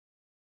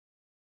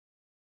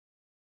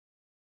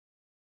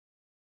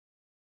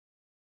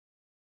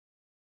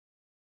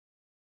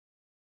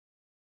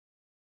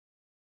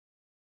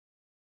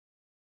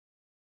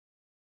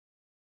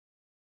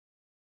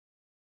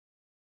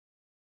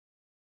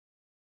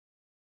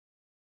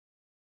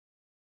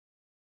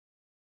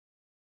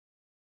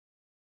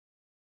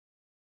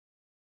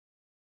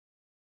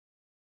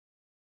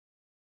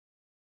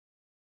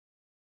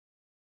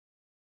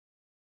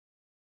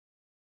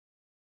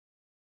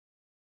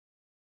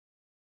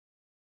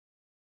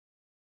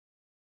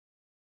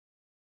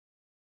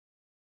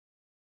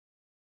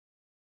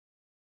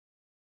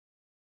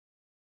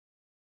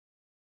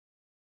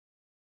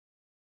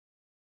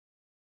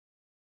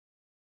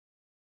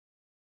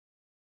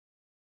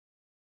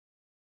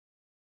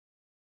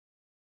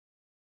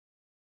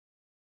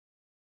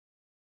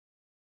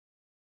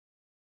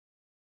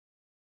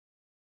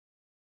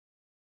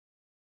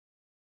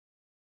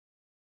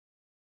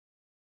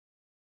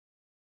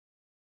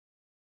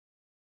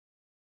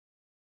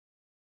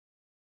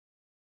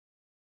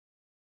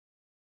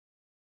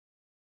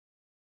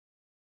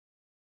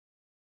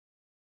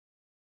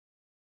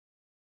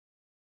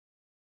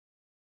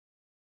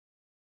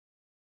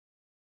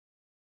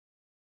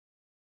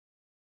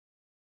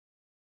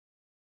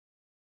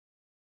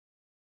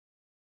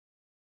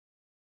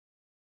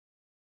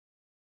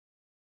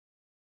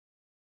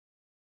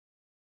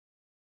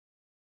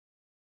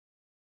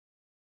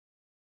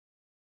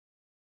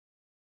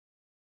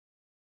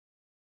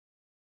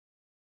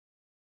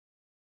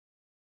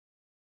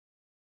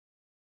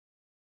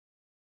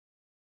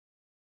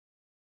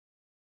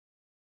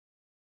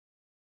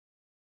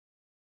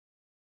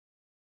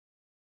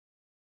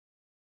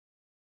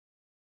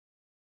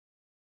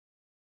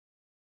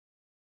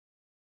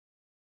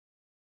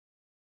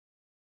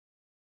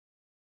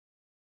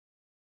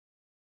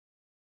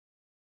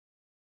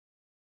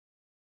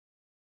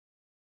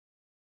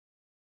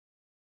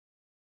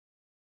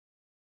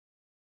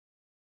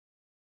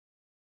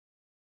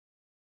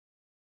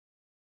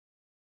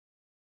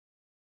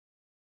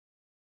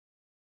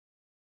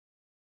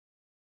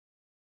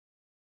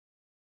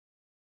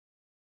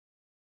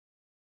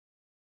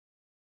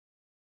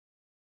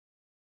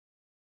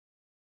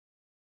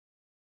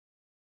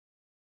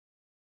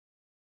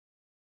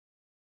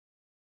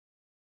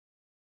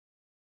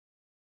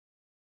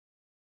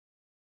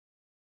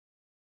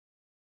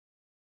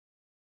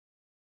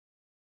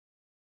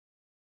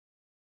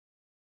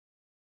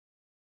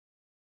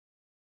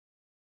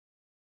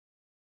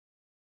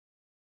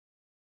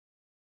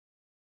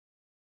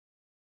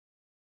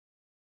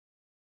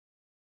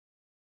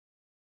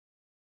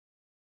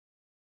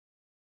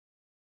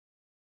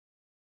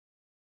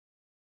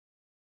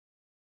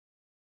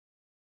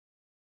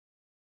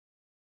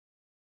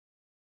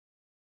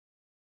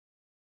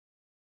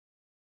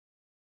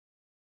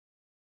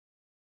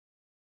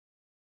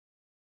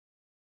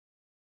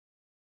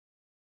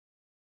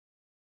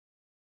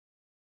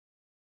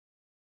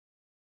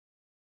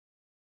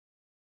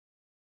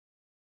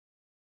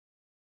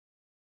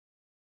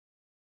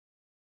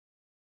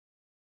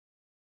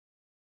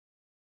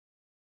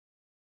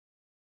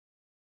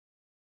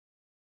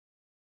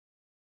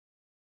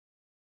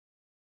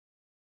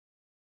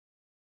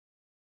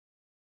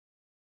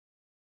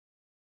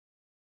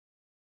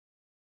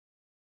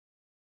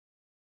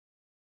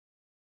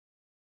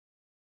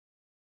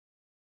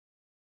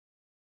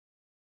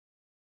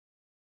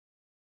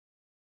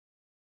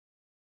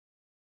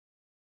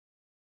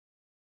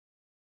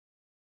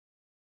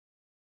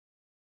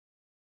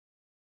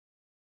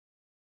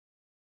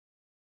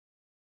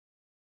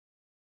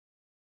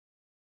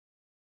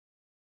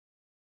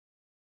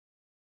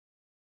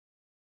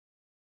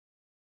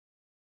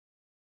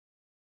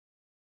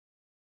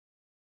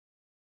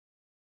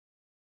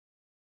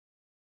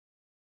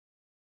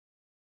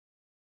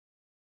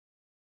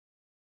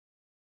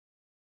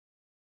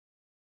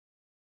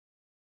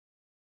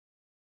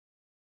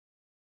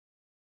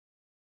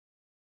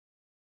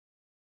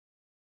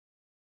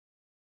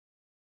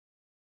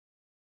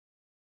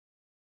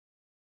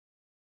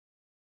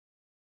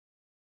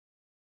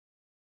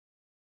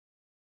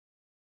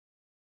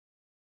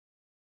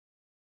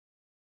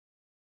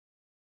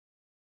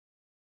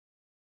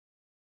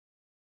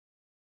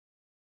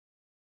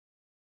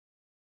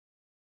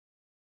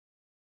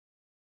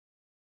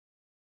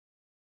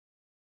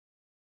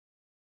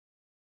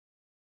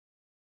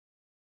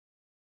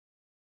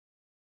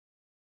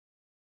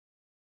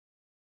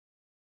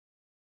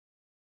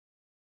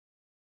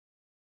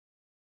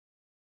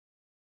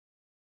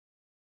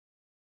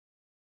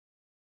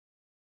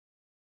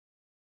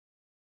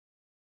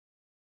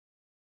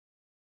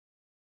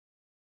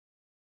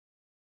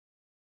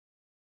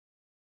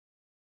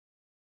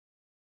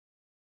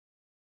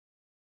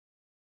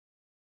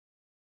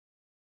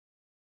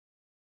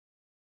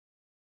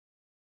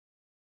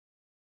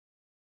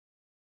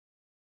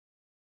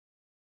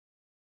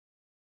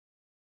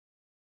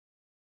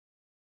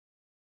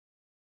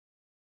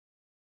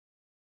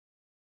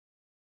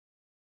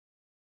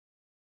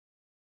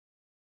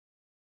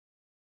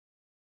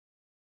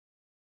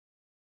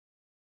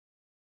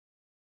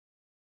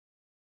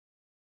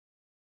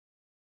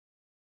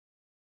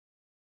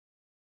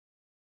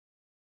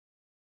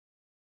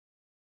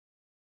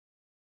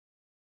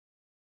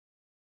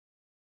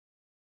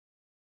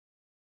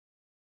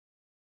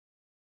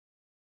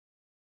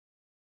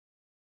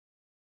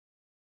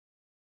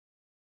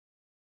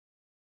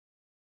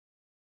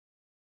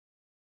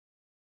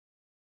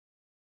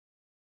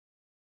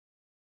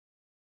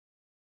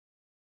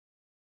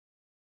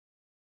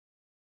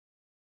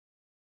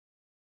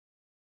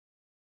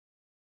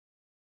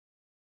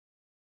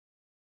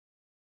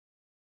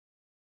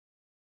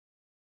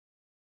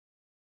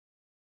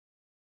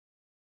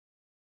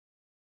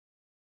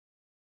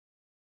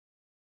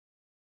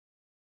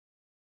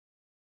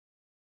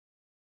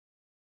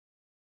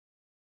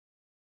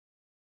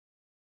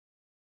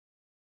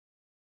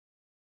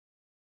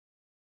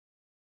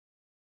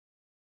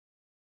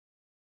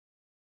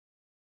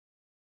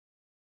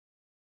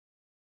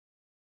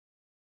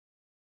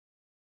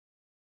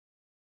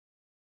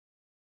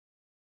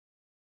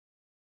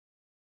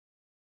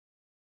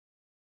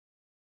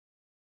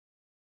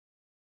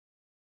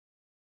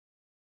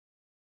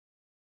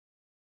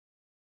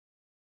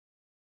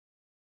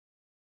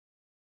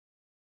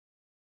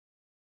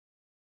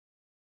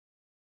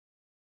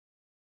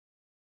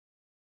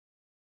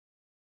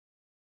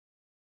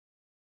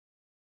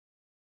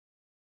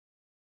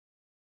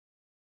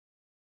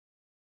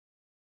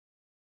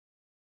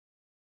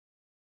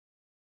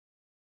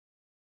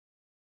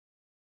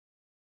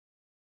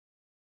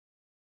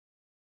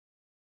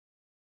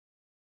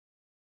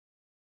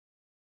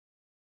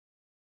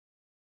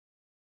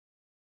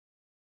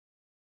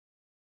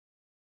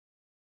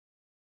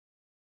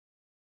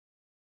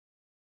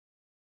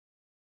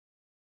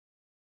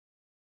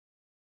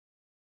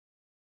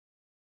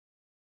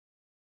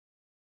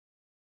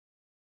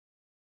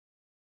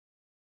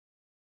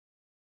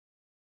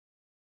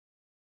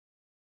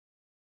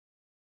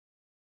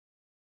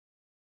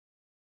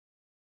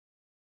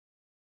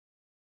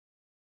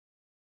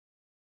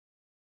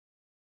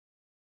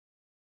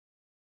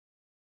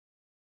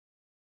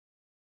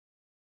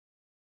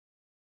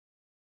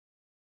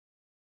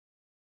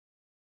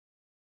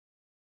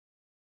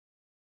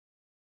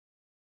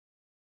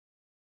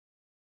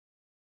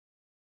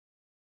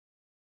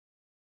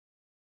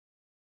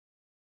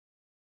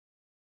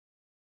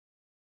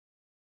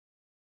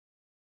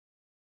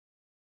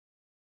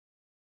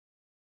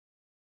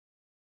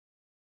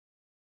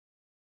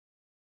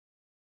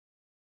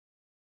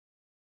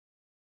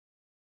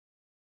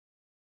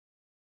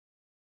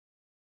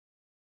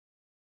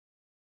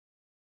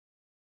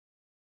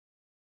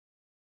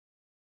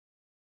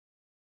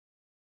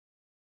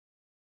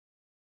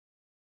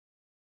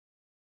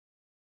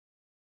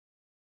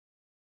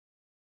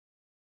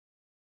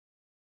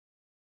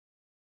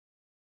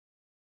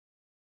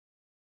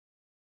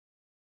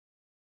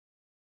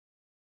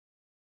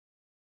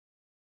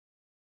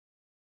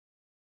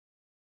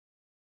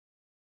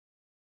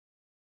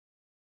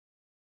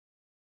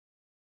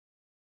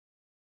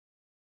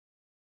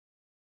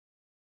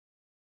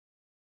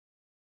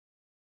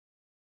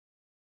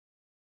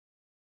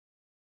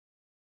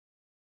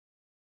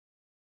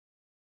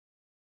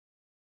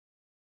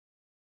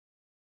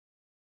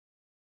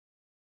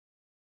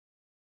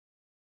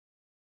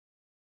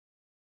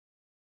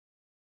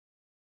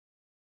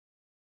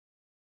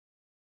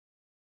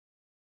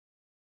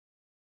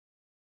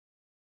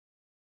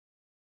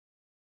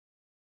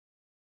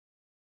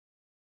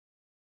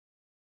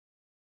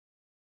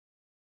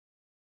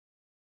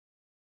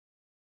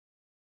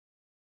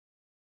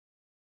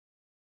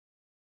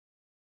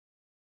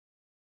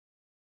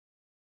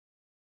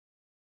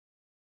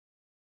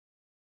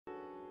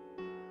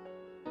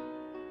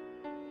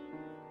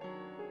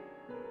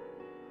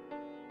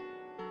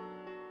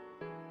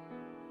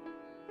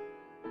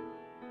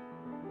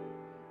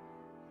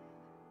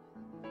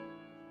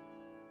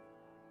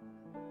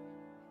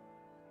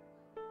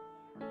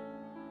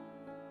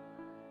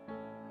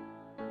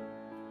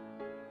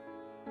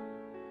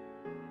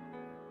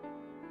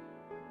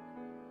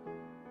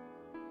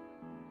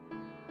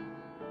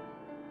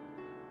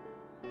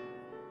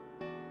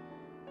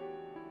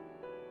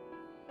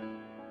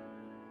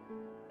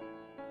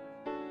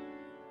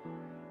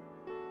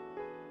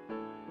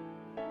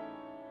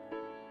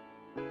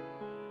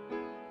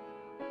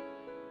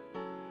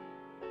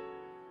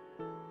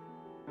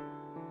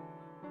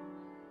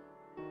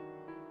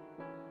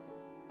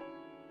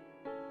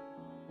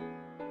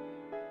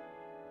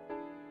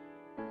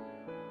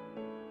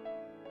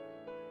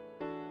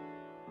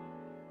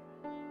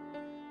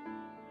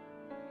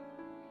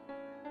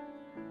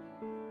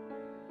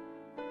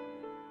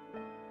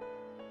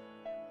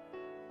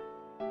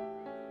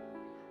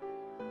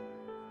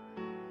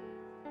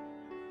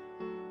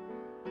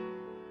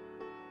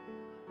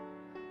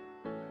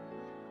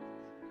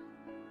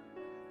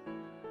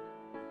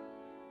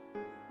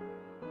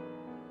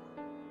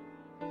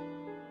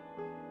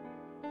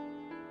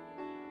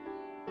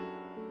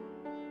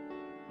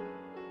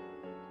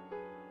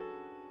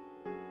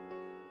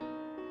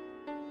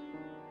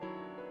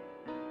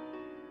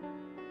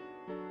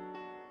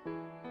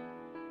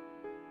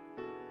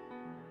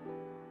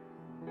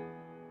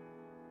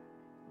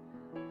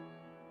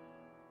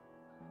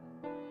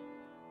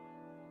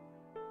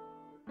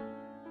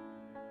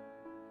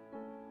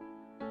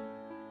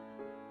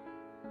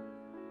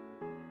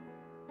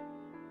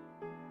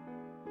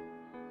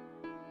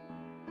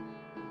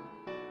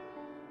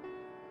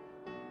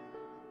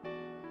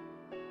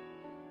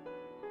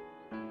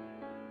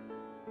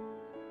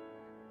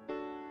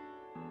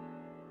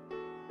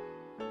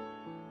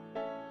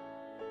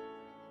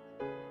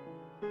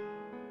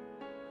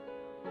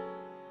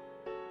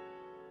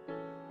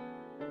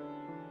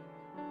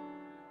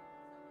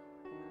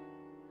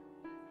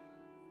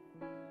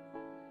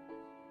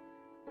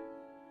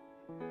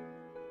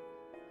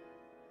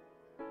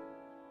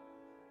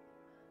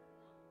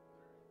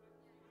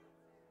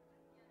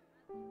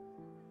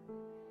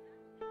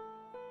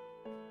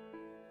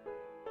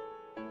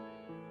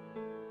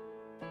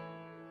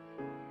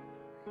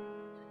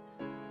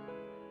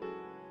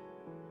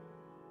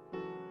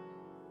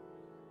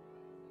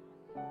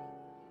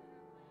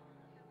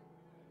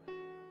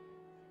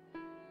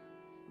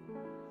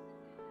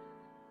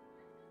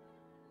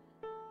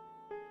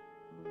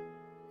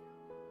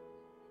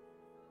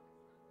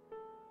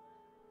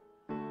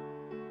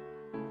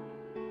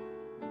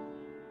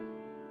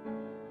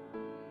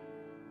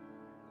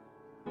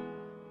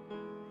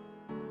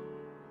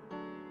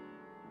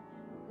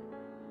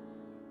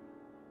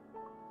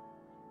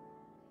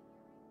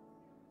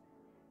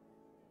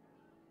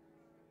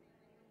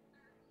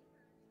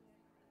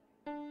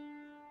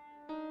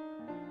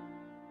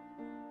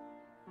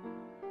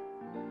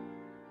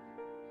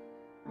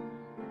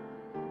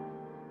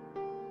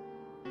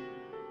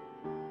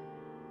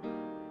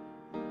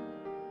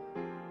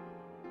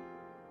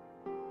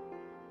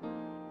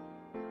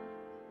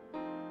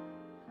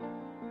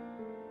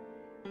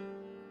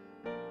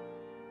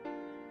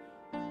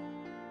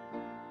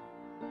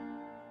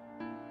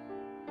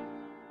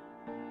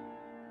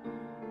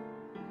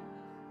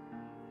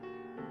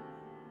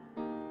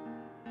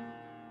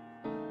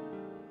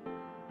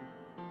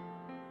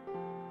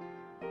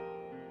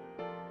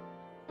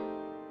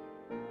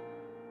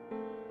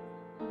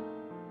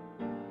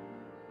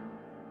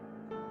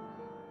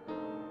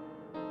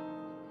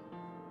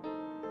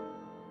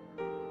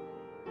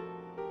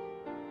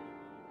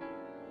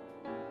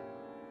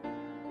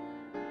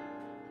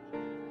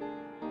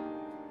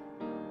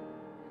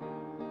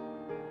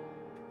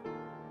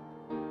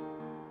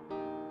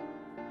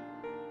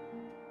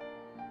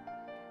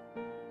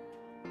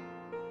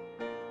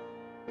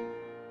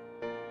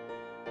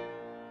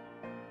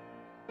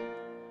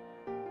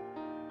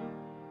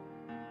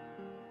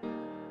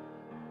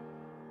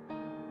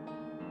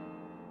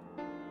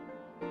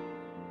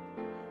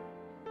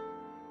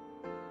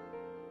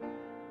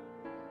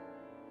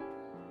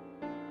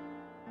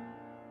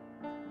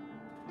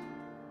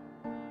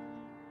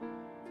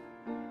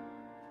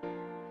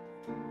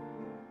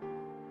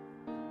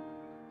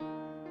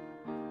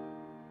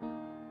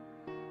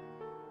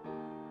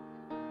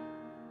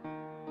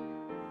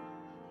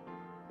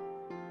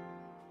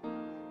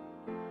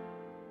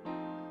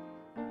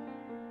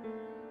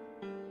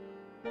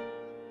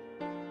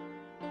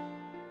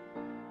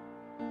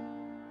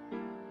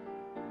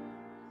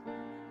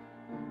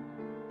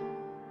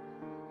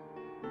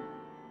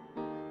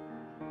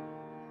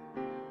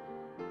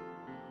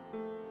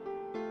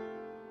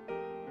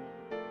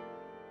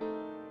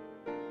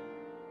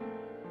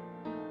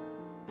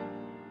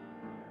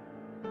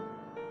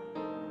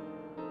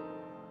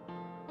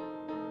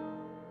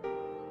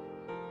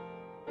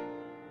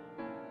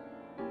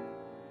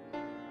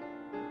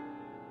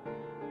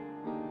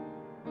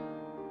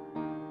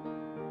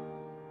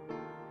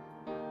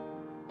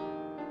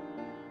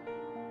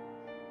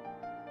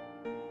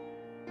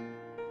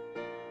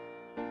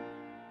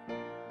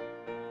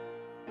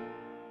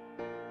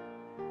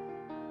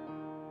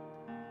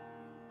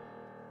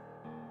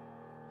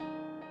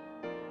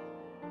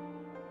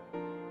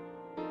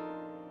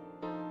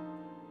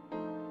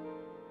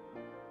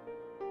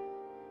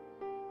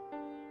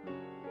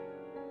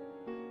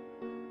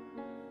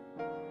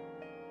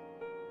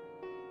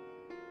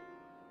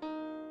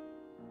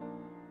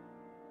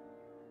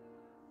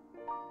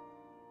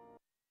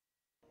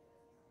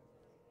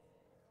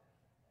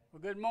Well,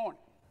 good morning.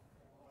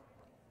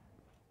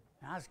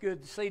 Now, it's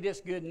good to see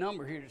this good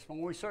number here this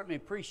morning. We certainly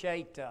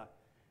appreciate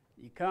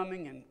you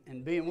coming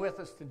and being with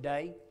us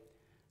today.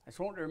 I just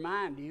want to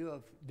remind you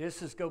of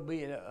this is going to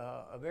be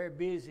a very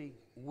busy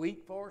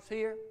week for us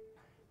here,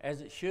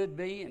 as it should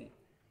be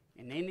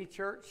in any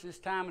church this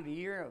time of the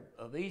year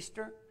of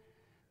Easter.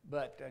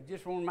 But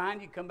just want to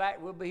remind you, come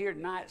back. We'll be here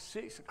tonight at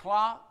 6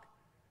 o'clock.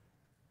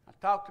 I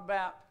talked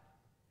about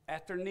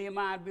after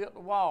Nehemiah built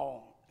the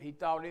wall, he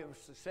thought it was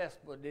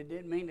successful, but it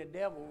didn't mean the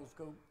devil was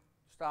going to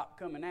stop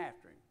coming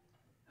after him.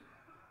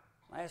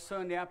 Last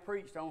Sunday I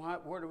preached on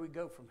where do we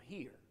go from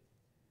here.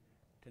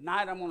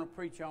 Tonight I'm going to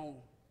preach on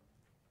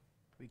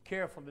be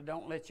careful to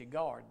don't let your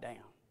guard down.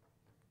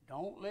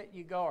 Don't let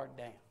your guard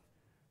down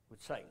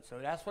with Satan. So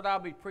that's what I'll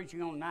be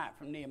preaching on tonight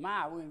from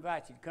Nehemiah. We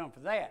invite you to come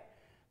for that.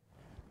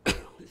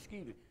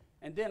 Excuse me.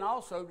 And then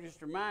also just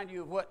to remind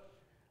you of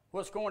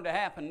what's going to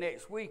happen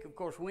next week. Of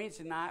course,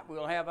 Wednesday night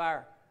we'll have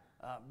our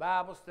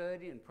Bible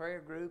study and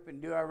prayer group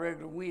and do our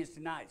regular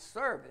Wednesday night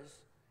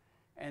service.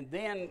 And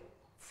then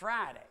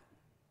Friday,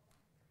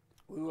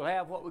 we will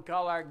have what we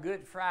call our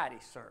Good Friday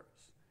service.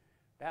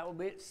 That will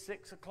be at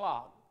 6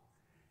 o'clock.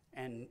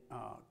 And,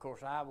 of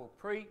course, I will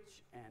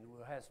preach, and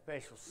we'll have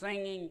special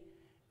singing,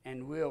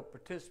 and we'll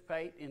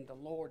participate in the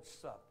Lord's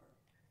Supper.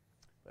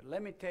 But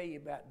let me tell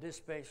you about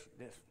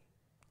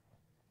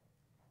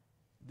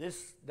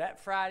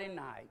that Friday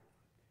night.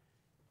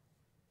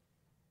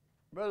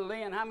 Brother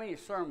Lynn, how many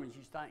sermons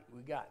you think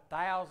we got?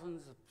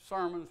 Thousands of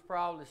sermons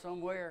probably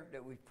somewhere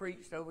that we've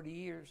preached over the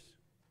years.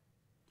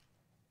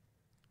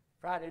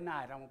 Friday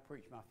night, I'm going to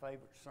preach my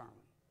favorite sermon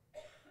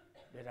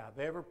that I've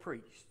ever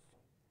preached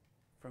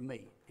for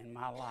me in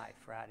my life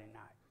Friday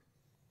night.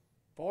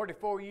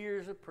 44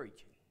 years of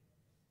preaching.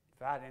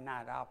 Friday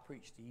night, I'll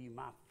preach to you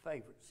my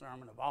favorite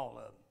sermon of all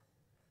of them.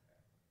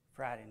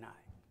 Friday night.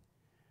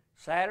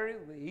 Saturday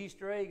will be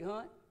Easter egg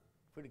hunt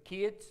for the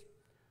kids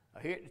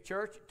here at the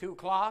church at 2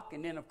 o'clock.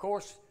 And then, of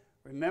course,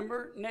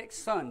 remember, next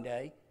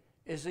Sunday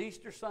is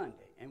Easter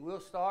Sunday. And we'll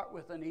start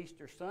with an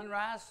Easter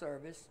sunrise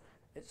service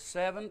at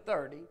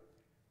 7:30,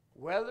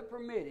 weather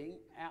permitting,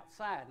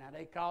 outside. Now,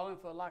 they call in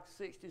for like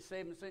a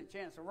 67%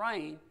 chance of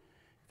rain.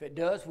 If it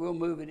does, we'll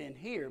move it in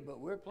here. But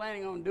we're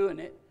planning on doing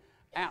it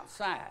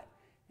outside.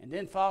 And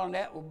then following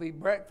that will be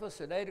breakfast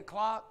at 8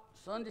 o'clock,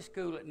 Sunday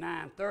school at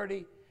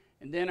 9:30,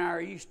 and then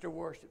our Easter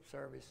worship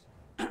service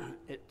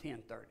at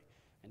 10:30.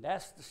 And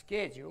that's the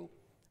schedule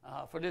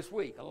for this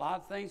week. A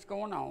lot of things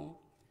going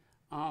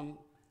on.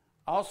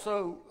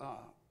 Also,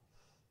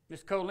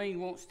 Miss Colleen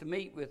wants to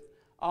meet with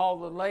all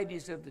the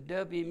ladies of the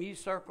WMU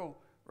Circle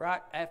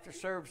right after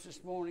service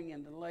this morning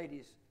in the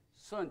ladies'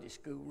 Sunday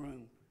school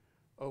room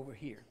over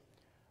here.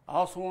 I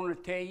also want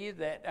to tell you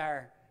that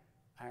our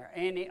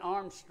Annie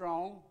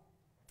Armstrong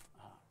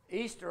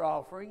Easter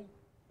offering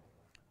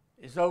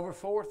is over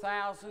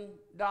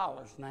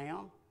 $4,000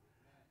 now.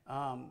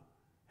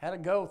 Had a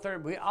goal there.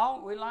 We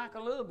like a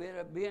little bit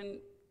of being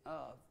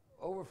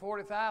over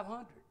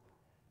 4,500,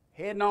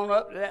 heading on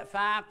up to that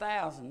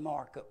 5,000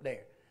 mark up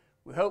there.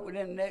 We hope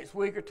within the next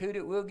week or two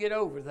that we'll get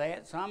over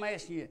that. So I'm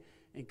asking you,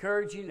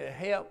 encouraging you to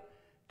help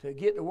to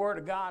get the Word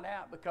of God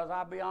out, because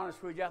I'll be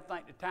honest with you, I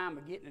think the time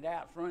of getting it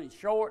out is running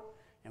short,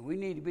 and we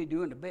need to be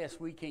doing the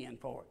best we can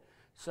for it.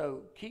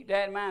 So keep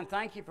that in mind.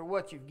 Thank you for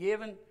what you've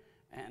given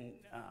and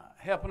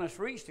helping us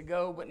reach the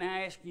goal, but now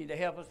asking you to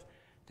help us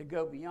to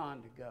go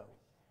beyond the goal.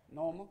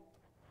 Norma?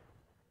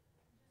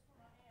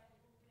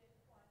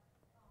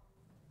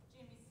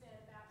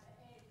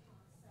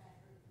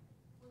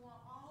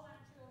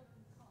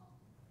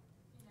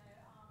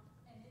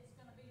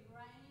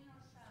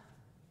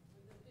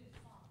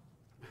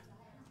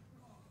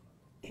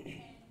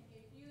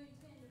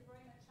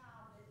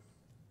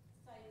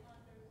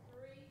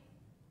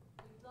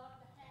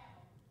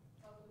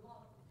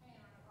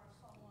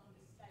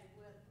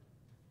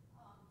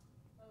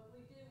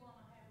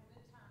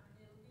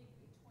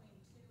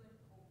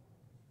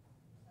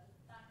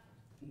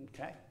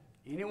 Okay.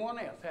 Anyone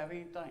else have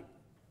anything?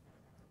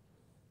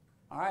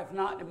 All right, if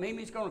not,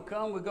 Mimi's going to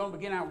come. We're going to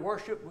begin our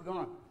worship. We're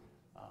going to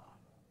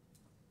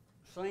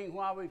sing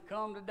while we've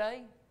come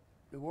today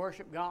to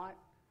worship God.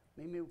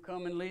 Mimi will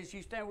come and lead us.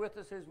 You stand with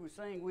us as we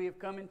sing, "We Have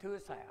Come Into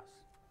His House."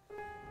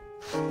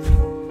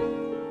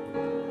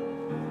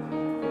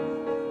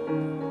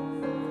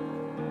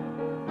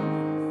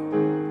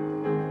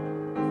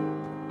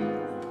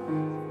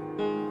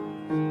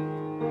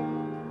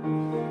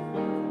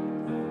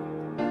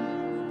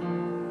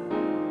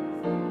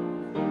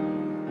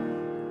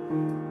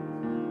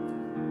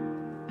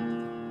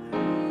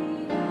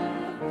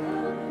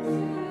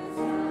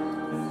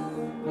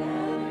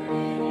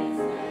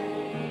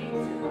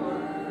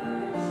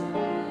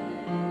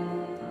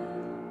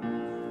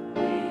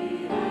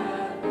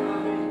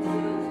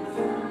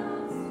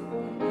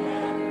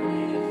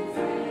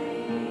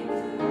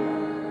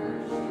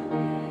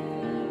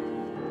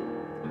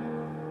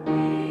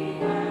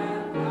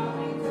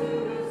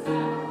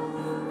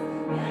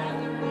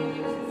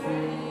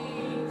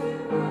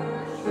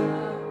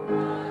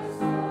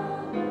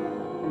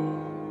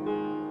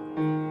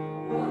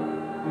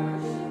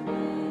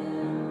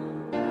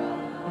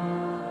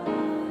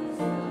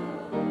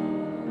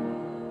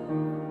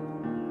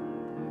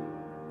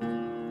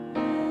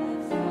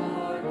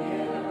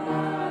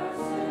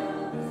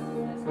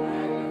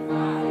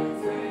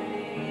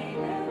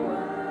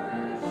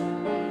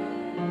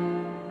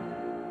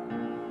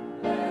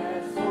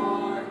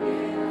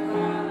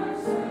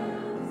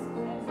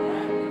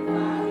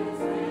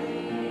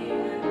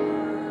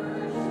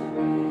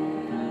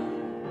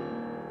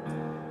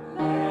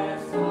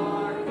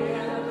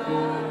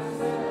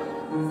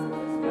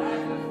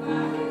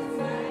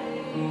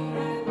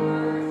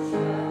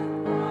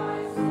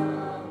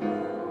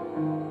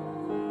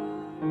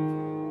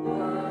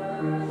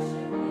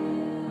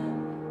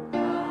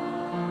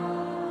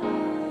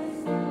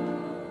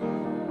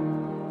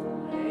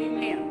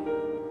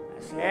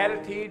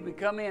 Attitude we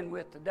come in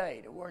with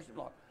today to worship the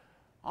Lord.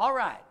 All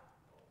right.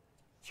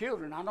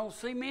 Children, I don't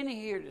see many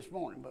here this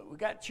morning, but we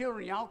got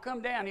children. Y'all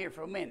come down here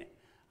for a minute.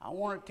 I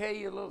want to tell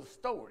you a little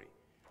story.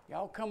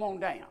 Y'all come on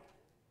down.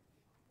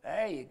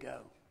 There you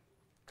go.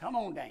 Come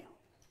on down.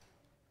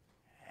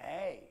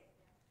 Hey.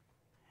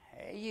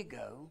 There you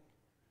go.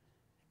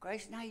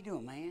 Grayson, how you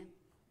doing, man?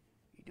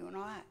 You doing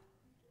all right?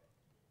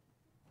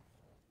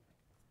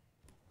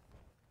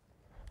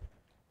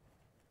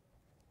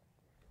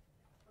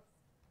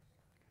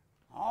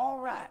 All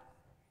right.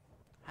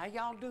 How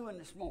y'all doing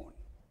this morning?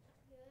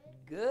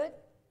 Good. Good?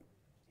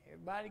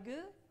 Everybody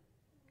good?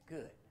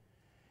 Good.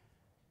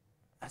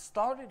 I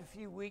started a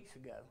few weeks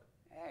ago.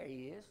 There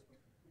he is.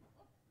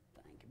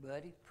 Thank you,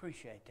 buddy.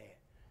 Appreciate that.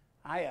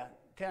 I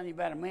telling you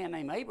about a man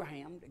named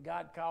Abraham that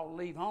God called to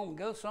leave home and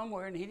go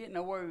somewhere, and he didn't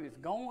know where he was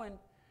going.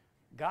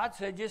 God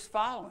said, just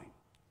follow him.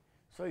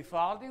 So he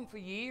followed him for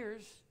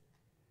years,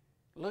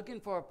 looking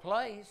for a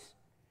place.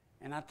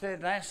 And I tell you,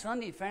 last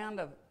Sunday he found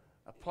a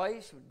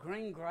place with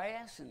green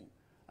grass and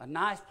a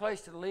nice place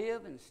to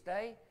live and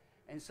stay.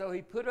 And so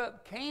he put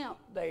up camp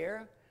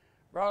there,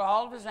 brought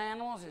all of his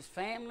animals, his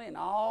family, and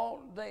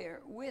all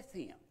there with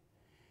him.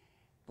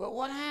 But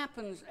what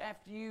happens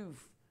after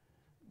you've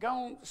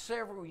gone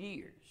several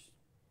years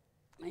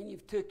and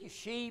you've took your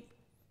sheep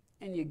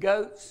and your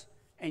goats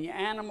and your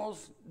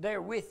animals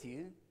there with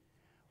you?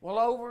 Well,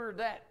 over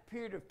that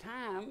period of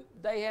time,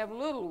 they have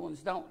little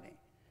ones, don't they?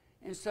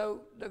 And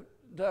so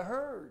the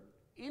herd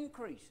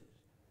increases.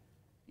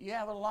 you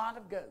have a lot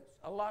of goats,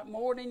 a lot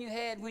more than you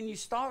had when you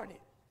started.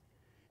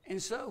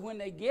 And so when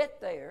they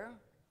get there,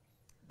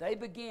 they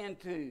begin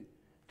to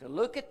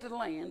look at the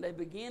land. They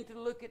begin to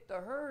look at the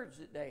herds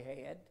that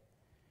they had.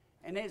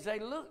 And as they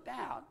looked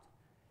out,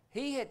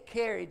 he had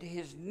carried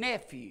his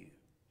nephew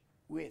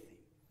with him.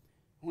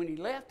 When he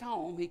left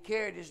home, he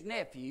carried his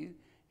nephew.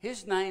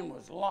 His name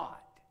was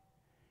Lot.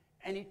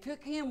 And he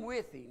took him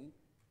with him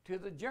to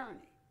the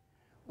journey.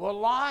 Well,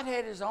 Lot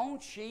had his own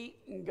sheep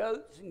and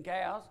goats and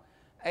cows.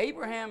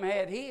 Abraham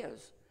had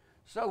his.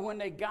 So when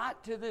they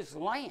got to this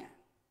land,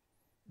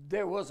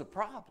 there was a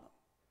problem.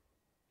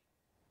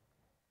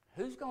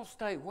 Who's going to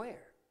stay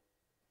where?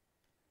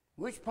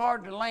 Which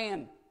part of the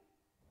land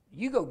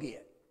you go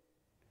get?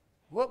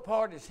 What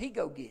part does he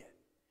go get?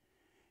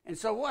 And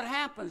so what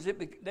happens,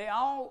 they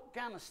all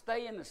kind of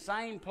stay in the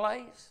same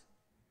place,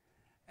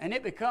 and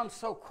it becomes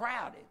so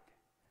crowded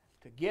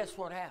to guess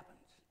what happens?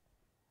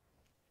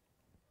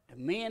 The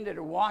men that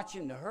are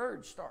watching the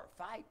herd start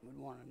fighting with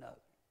one another.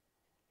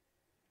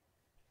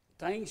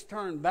 Things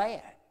turn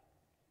bad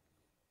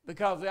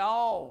because they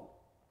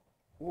all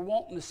were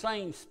wanting the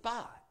same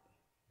spot.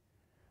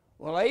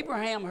 Well,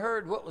 Abraham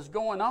heard what was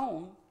going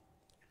on,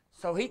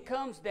 so he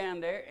comes down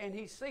there and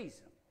he sees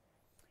them.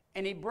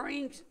 And he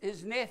brings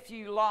his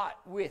nephew Lot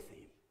with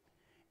him.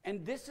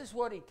 And this is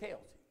what he tells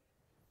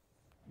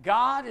him.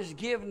 God has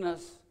given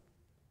us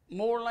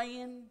more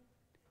land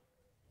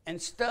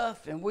and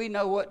stuff than we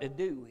know what to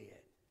do with.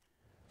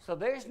 So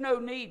there's no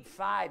need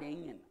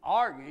fighting and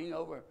arguing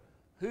over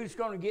who's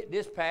going to get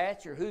this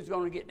patch or who's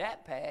going to get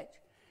that patch.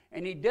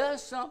 And he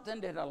does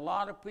something that a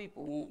lot of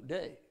people won't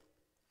do.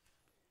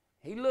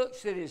 He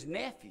looks at his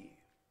nephew.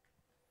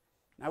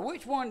 Now,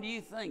 which one do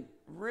you think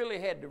really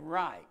had the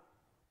right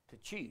to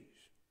choose?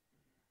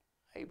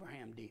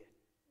 Abraham did.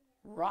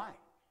 Right.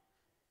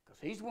 Because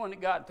he's the one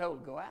that God told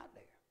to go out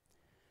there.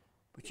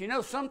 But you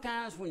know,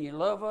 sometimes when you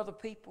love other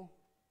people,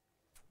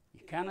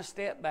 you kind of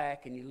step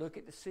back and you look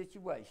at the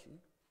situation.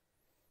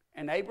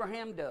 And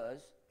Abraham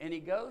does. And he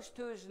goes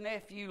to his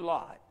nephew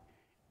Lot.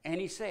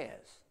 And he says,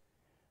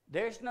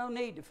 there's no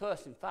need to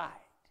fuss and fight.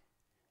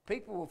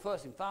 People will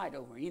fuss and fight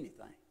over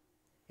anything.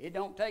 It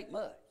don't take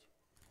much.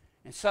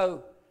 And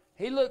so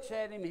he looks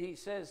at him and he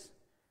says,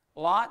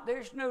 Lot,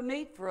 there's no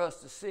need for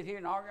us to sit here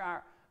and argue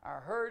our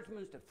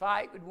herdsmen to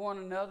fight with one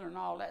another and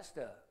all that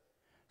stuff.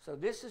 So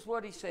this is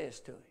what he says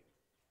to him.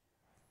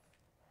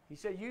 He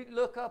said, you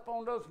look up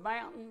on those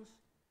mountains.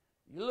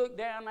 You look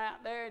down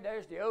out there.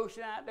 There's the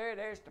ocean out there.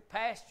 There's the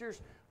pastures.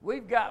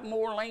 We've got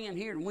more land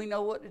here than we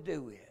know what to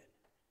do with.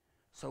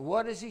 So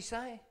what does he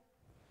say?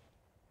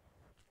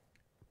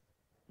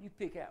 You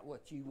pick out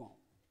what you want.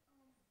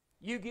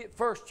 You get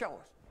first choice.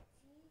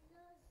 Jesus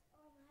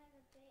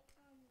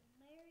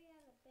Mary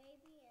had a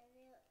baby,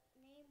 and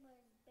the name was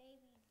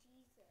baby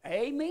Jesus.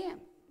 Amen.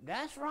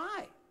 That's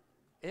right.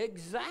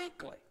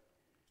 Exactly.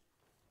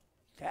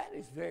 That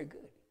is very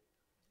good.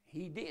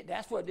 He did.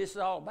 That's what this is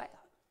all about.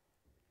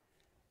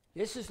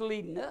 This is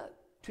leading up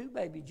to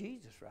baby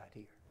Jesus right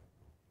here.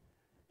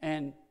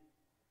 And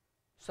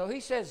so he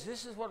says,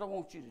 this is what I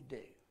want you to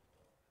do.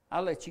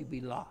 I'll let you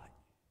be Lot.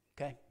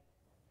 Okay?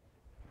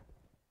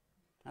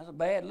 That's a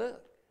bad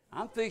look.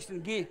 I'm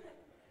fixing to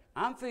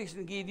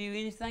give you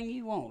anything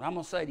you want. I'm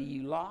going to say to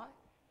you, Lot,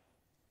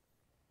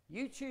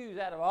 you choose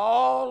out of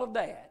all of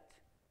that.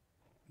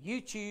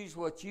 You choose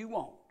what you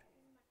want.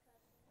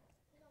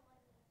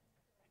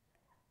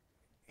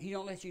 He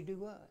don't let you do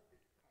what?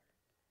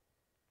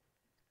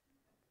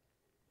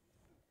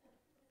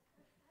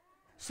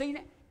 See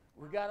that?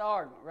 We got an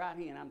argument right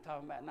here. I'm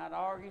talking about not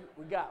arguing.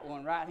 We got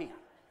one right here.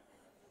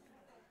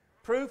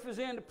 Proof is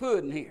in the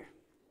pudding here.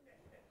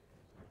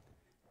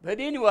 But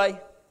anyway,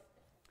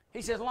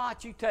 he says,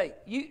 Lot, you take.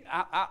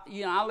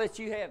 I'll let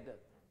you have the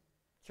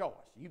choice.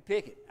 You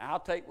pick it. I'll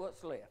take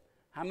what's left.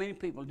 How many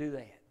people do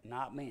that?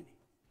 Not many.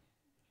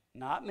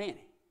 Not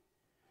many.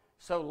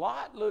 So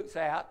Lot looks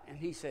out and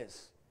he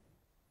says,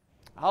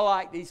 I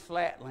like these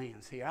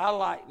flatlands here.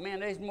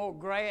 There's more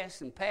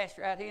grass and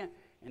pasture out here.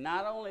 And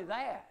not only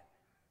that,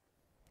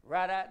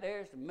 right out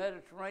there is the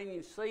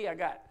Mediterranean Sea. I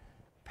got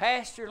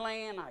pasture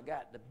land. I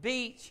got the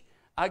beach.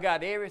 I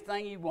got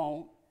everything you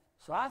want.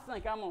 So I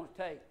think I'm going to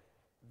take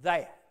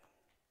that.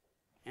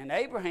 And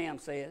Abraham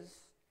says,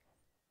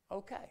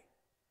 okay.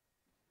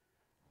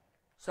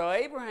 So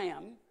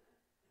Abraham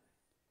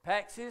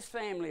packs his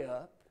family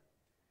up,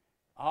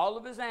 all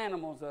of his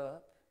animals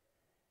up,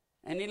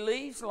 and he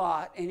leaves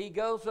Lot and he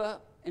goes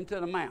up into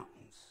the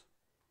mountains,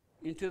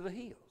 into the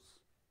hills.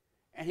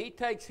 And he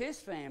takes his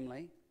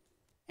family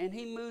and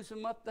he moves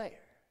them up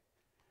there.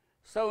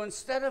 So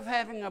instead of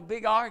having a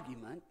big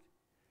argument,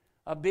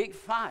 a big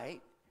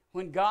fight,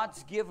 when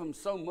God's given them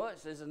so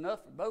much, there's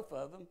enough for both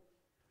of them,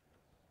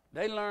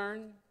 they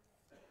learn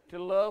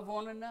to love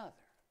one another.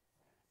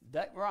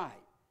 That's right.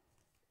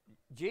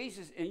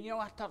 Jesus, and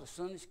I taught a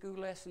Sunday school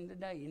lesson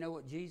today. You know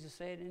what Jesus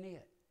said in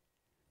it?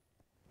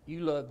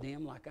 You love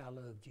them like I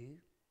loved you.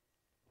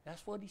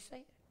 That's what he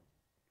said.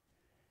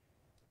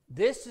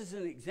 This is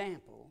an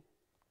example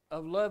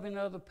of loving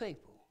other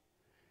people.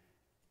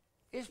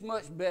 It's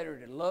much better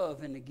to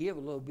love and to give a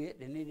little bit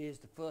than it is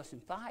to fuss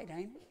and fight,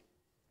 ain't it?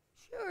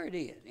 Sure it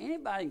is.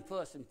 Anybody can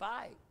fuss and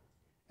fight.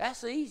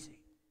 That's easy.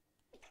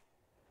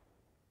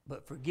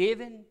 But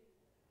forgiving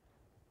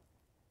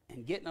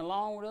and getting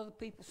along with other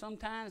people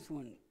sometimes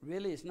when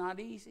really it's not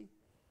easy,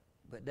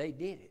 but they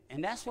did it.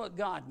 And that's what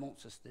God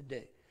wants us to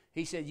do.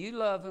 He said, you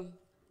love them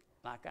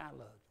like I love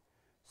them.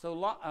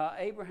 So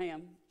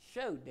Abraham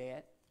showed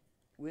that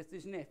with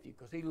his nephew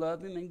because he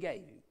loved him and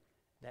gave him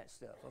that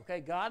stuff. Okay,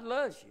 God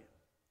loves you.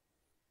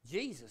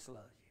 Jesus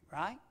loves you,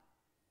 right?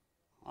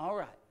 All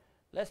right,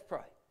 let's pray.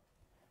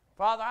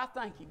 Father, I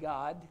thank you,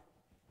 God,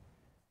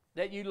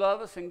 that you love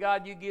us, and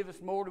God, you give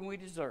us more than we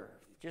deserve,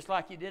 just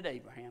like you did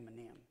Abraham and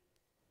them.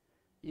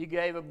 You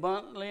gave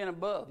abundantly and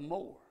above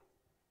more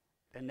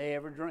than they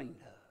ever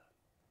dreamed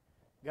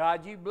of.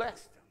 God, you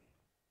blessed them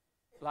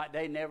like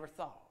they never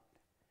thought.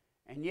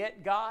 And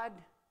yet, God,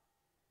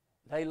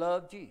 they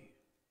loved you.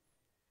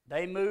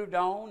 They moved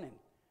on, and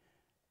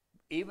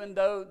even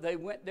though they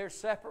went their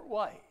separate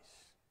ways,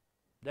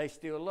 they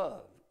still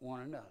loved one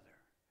another.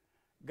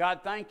 God,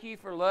 thank you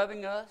for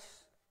loving us.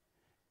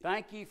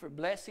 Thank you for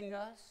blessing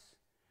us.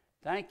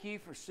 Thank you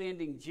for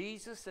sending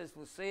Jesus, as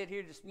was said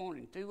here this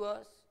morning, to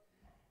us.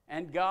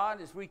 And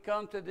God, as we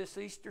come to this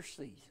Easter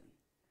season,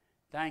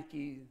 thank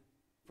you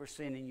for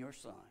sending your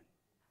Son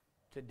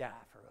to die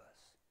for us.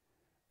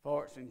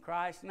 For it's in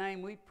Christ's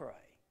name we pray.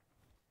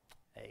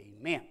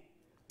 Amen.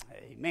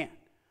 Amen.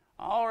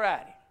 All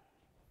righty.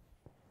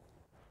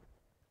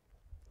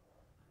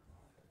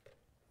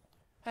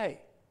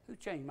 Hey, who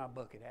changed my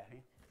bucket out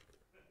here?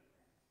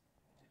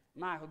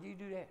 Michael, did you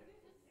do that?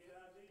 Yeah,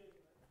 I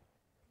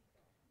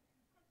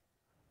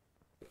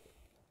did.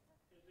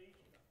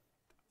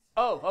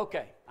 Oh,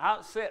 okay.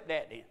 I'll accept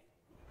that then.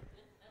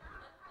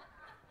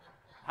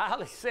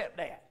 I'll accept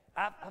that.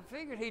 I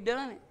figured he'd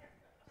done it.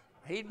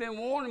 He'd been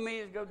warning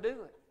me to go do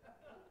it.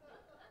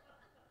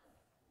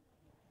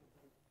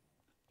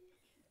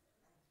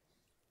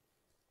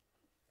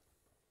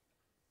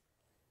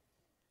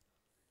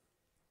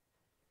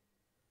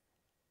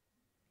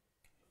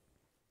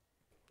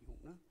 You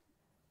don't know?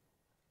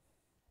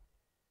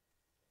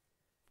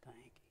 Thank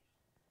you.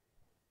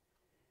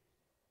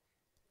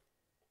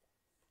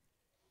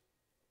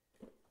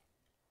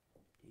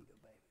 Here you go,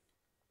 baby.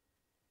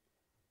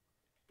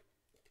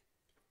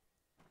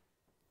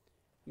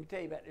 Let me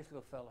tell you about this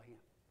little fella here.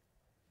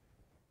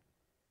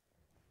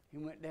 He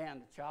went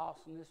down to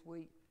Charleston this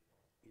week.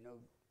 You know,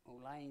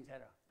 old Lane's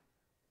had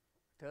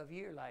a tough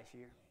year last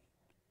year.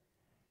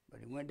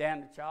 But he went down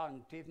to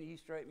Charleston. Tiffany, you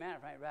straight man,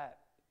 if I ain't right.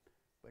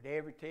 But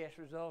every test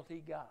result he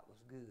got was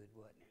good,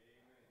 wasn't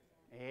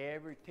it? Amen.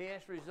 Every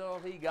test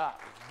result he got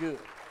was good.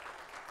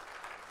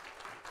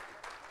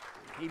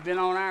 He'd been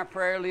on our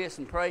prayer list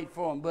and prayed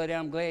for him, buddy.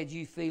 I'm glad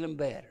you feeling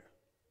better.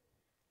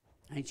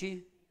 Ain't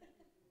you?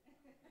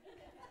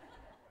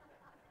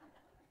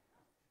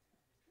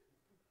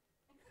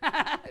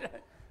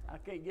 I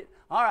can't get.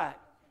 All right,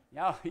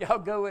 y'all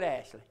go with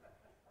Ashley.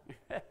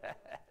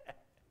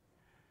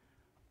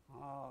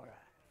 All right.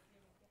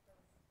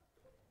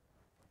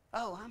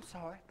 Oh, I'm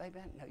sorry, baby.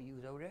 I didn't know you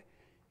was over there.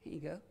 Here you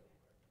go.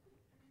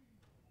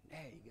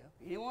 There you go.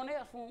 Anyone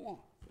else want one?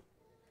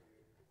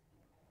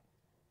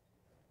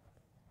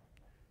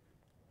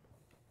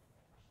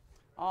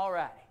 All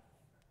righty.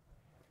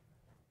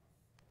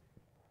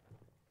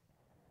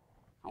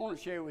 I want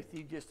to share with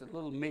you just a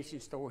little mission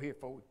story here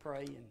before we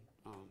pray, and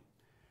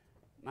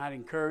might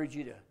encourage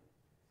you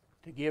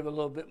to give a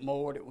little bit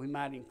more, that we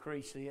might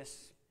increase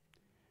this.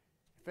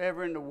 If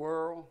ever in the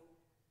world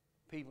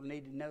people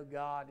need to know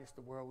God, it's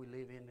the world we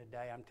live in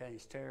today. I'm telling you,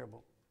 it's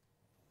terrible.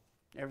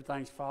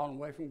 Everything's falling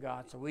away from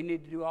God, so we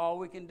need to do all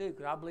we can do,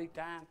 because I believe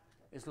time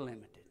is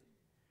limited.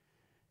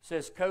 It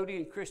says Cody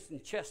and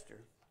Kristen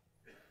Chester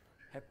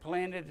have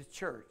planted a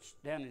church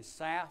down in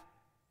South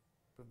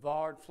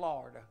Brevard,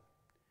 Florida,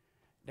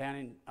 down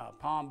in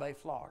Palm Bay,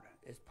 Florida.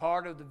 As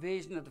part of the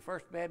vision of the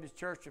First Baptist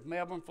Church of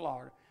Melbourne,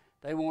 Florida,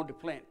 they wanted to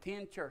plant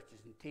 10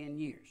 churches in 10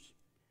 years.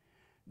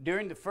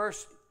 During the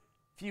first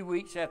few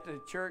weeks after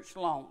the church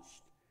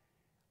launched,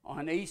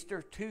 on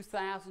Easter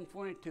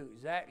 2022,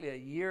 exactly a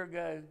year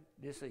ago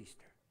this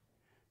Easter,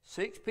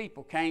 6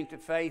 people came to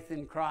faith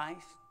in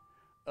Christ.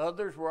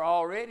 Others were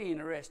already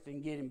interested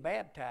in getting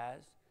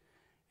baptized.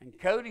 And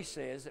Cody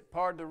says that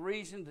part of the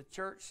reason the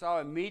church saw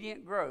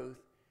immediate growth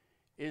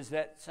is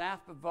that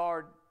South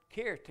Brevard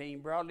care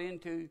team brought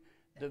into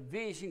the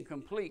vision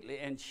completely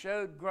and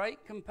showed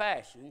great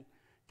compassion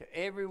to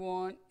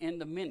everyone in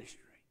the ministry.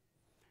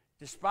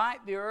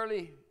 Despite the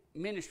early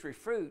ministry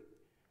fruit,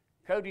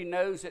 Cody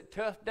knows that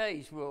tough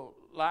days will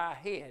lie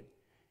ahead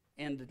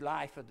in the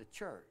life of the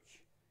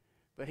church.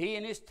 But he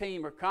and his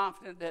team are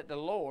confident that the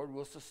Lord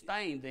will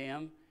sustain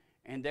them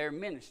and their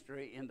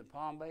ministry in the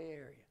Palm Bay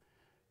area.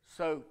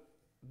 So,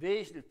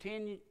 vision of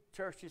 10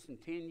 churches in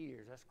 10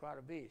 years, that's quite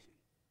a vision.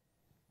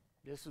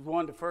 This is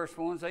one of the first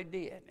ones they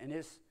did, and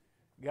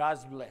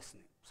God's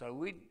blessing it.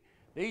 So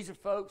these are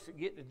folks that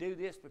get to do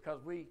this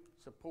because we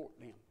support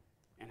them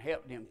and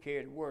help them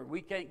carry the word.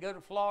 We can't go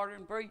to Florida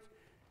and preach.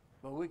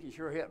 but we can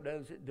sure help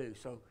those that do.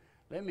 So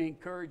let me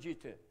encourage you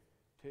to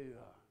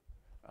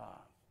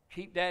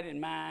keep that in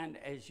mind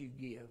as you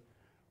give.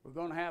 We're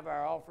going to have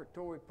our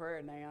offertory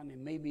prayer now, and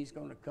then Mimi's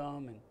going to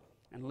come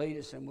and lead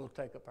us, and we'll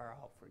take up our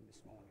offering this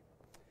morning.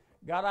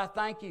 God, I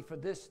thank you for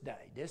this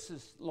day. This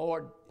is,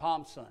 Lord,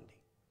 Palm Sunday.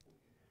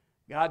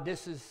 God,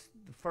 this is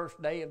the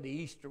first day of the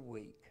Easter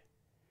week.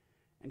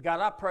 And God,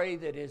 I pray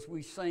that as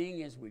we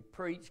sing, as we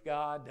preach,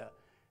 God,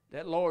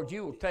 that, Lord,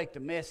 you will take the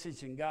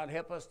message, and God,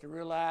 help us to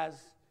realize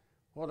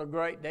what a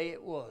great day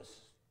it was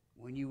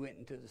when you went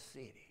into the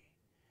city.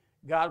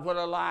 God, what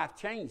a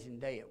life-changing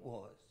day it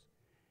was.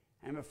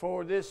 And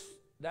before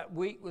that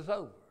week was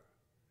over,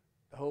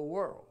 the whole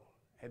world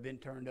had been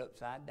turned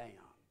upside down.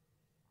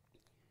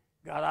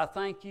 God, I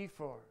thank you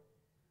for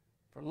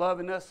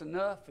loving us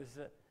enough, as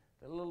the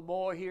little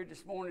boy here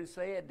this morning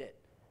said, that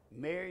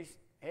Mary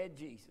had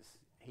Jesus.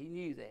 He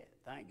knew that.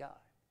 Thank God.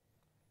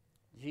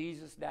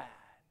 Jesus died.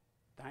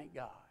 Thank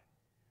God.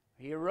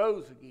 He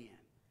arose again.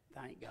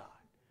 Thank God.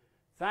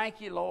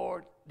 Thank you,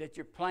 Lord, that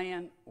your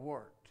plan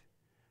worked.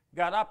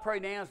 God, I pray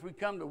now as we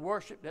come to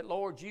worship that,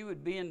 Lord, you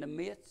would be in the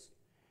midst,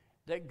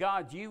 that,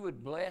 God, you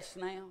would bless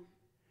now,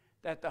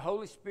 that the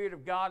Holy Spirit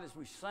of God, as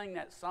we sing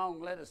that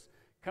song, let us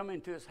come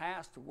into his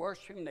house to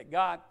worship him, that,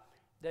 God,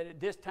 that at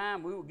this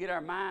time we will get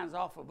our minds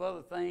off of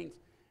other things,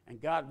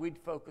 and, God, we'd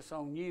focus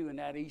on you in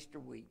that Easter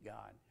week,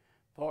 God.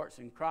 For it's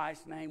in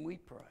Christ's name we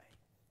pray.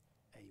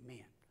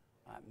 Amen.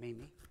 All right,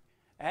 Mimi.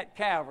 At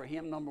Calvary,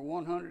 hymn number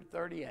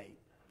 138.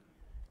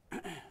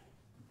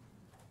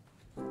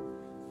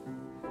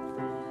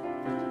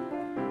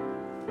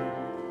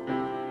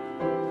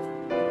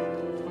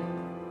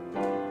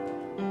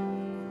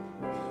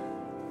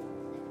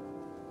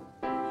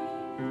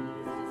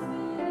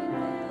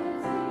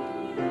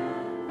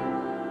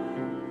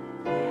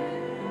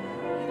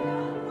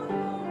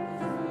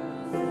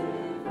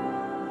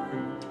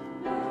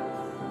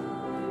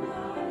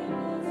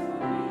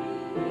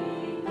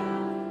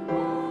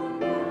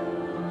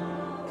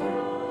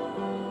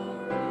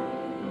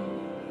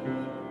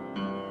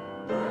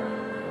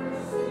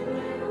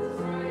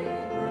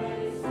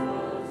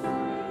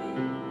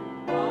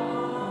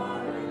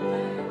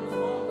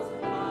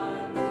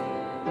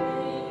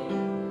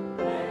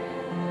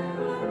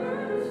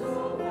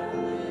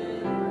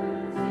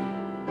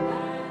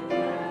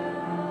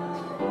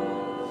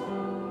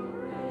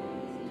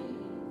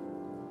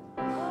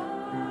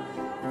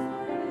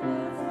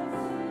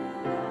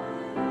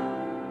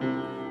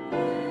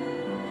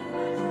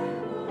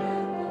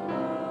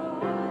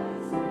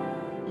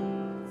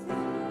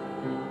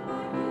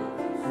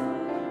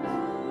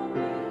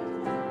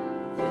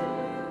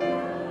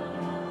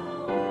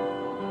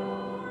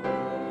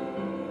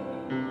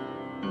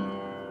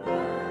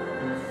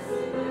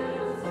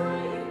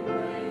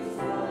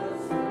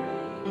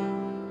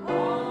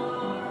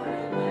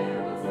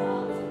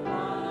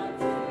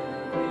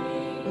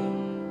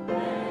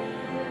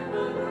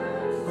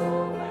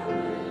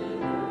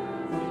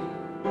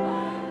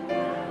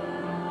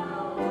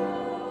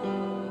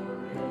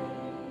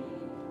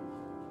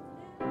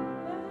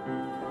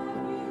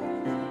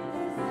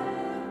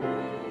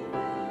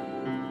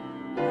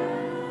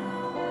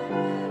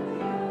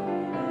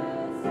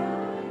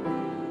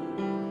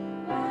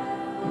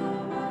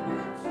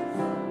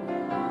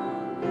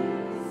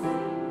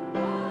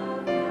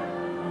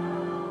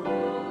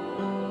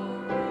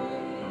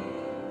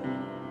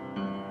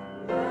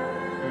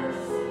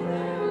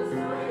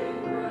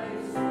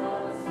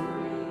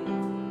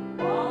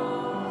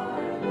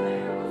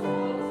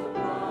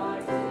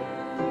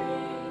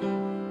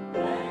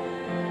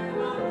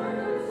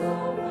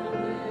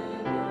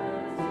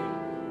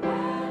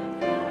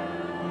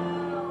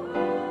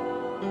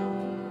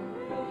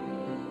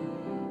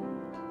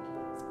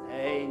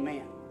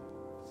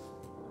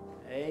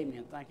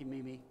 Thank you,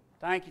 Mimi.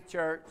 Thank you,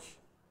 church,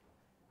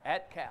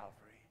 at Calvary.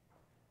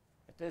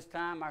 At this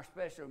time, our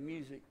special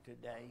music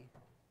today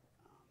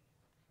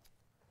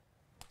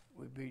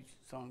will be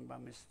sung by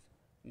Miss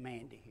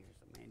Mandy here.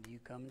 So, Mandy, you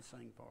come and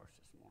sing for us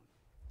this morning.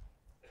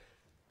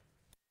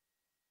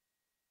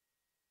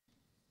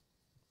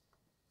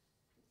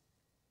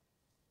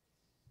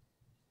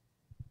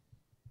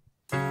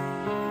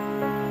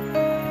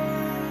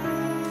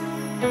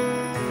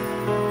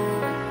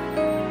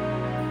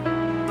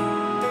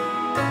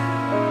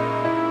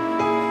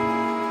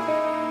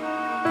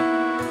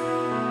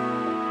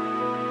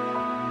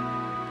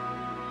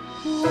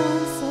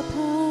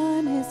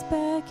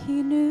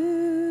 He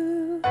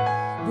knew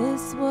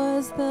this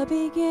was the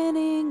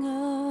beginning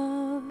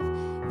of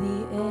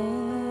the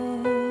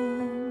end.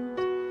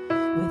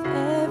 With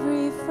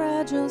every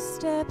fragile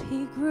step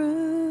he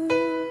grew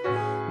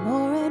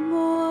more and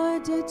more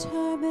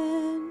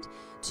determined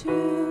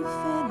to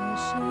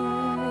finish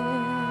it.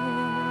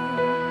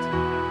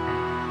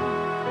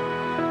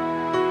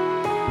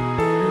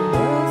 The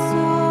world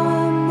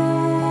saw a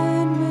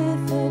man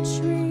with a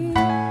tree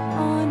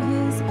on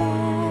his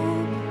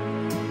back,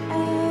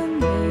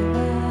 and they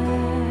laughed.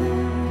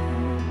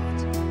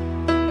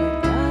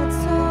 But God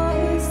saw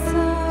his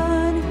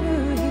son who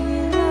he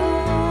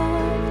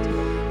loved,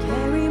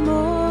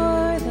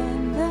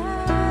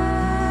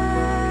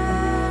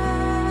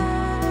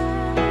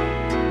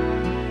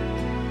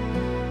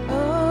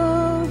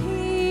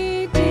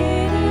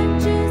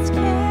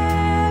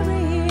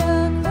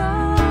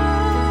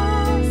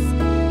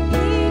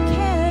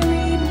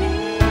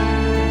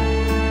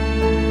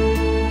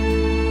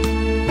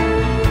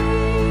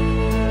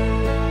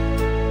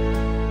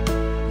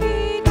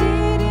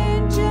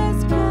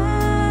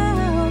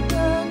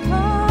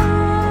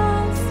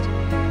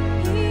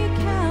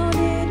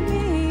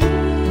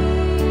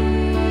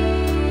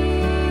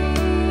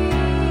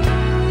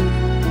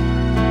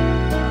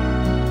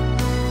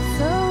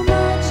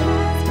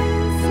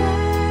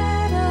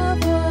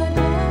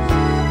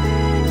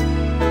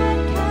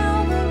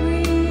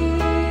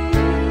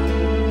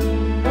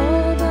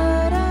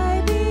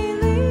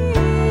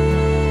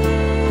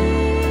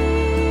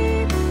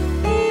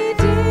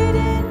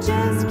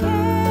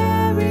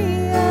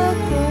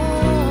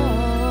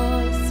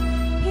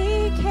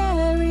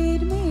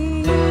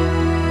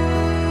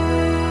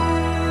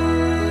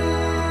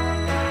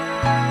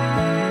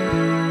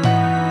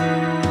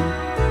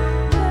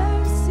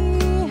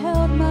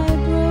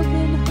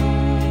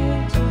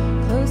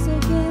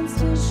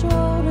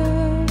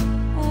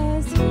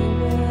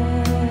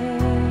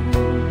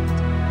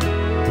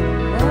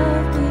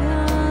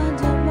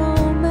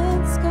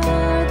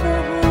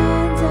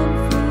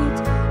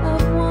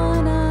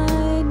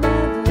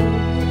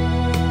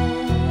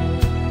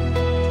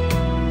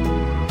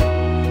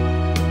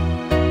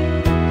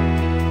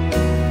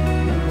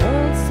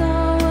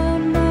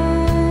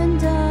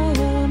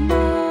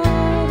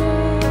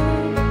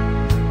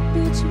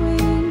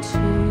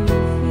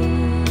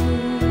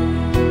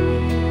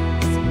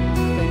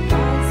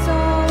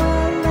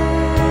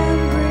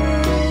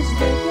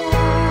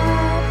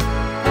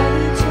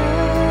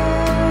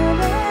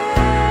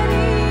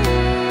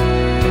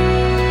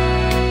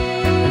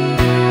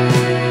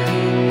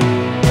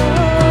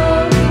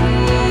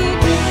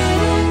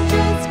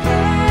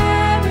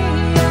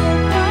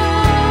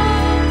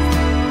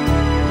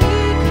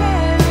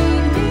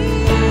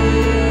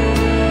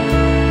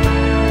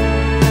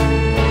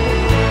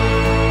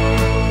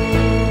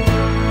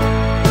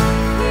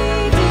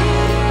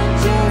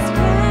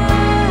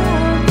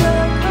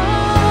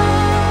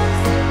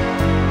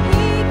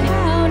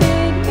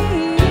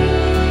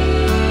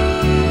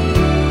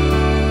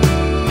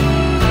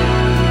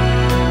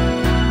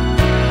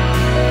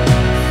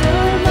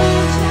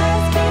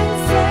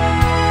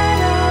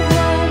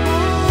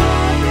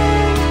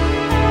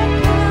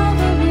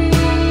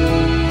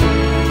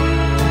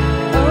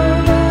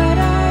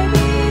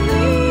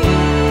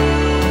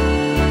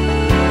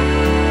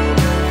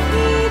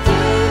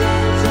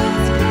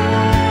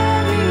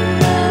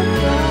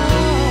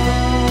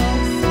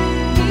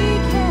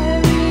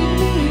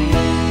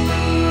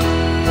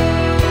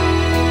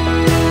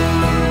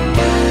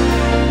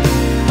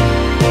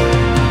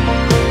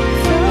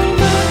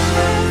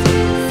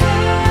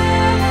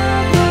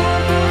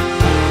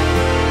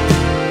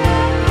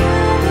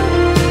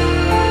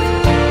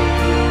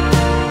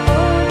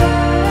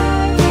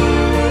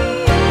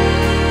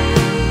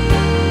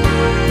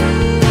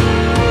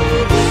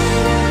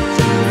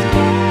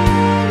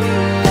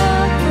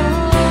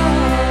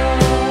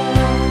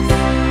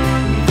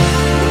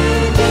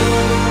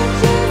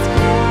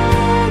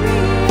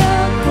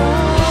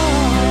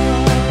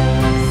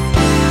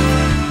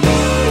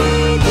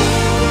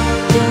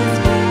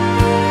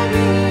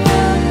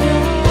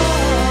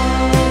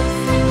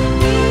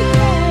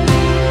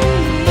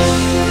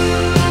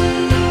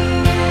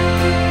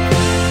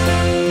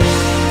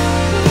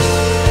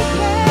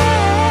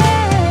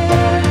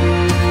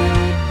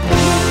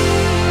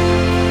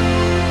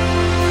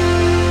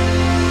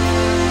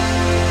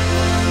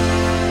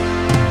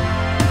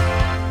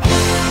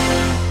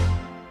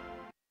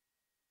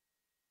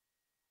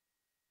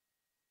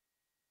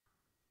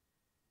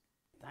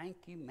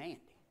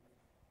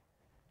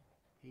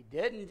 He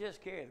didn't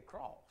just carry the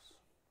cross.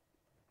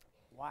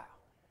 Wow.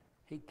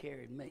 He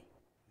carried me.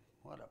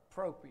 What an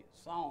appropriate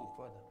song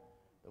for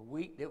the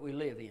week that we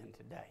live in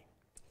today.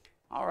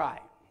 All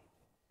right.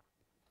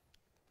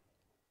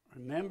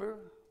 Remember,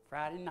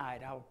 Friday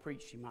night I will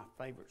preach you my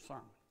favorite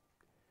sermon.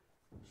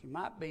 She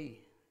might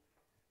be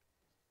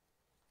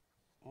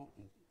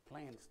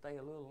planning to stay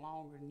a little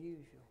longer than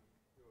usual.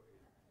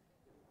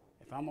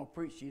 If I'm going to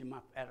preach to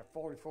you, after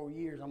 44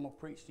 years, I'm going to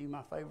preach to you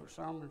my favorite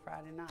sermon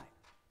Friday night.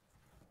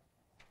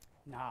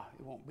 Nah,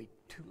 it won't be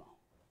too long.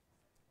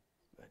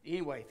 But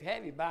anyway, if you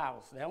have your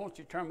Bibles today, I want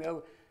you to turn me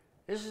over.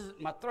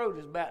 My throat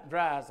is about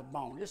dry as a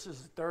bone. This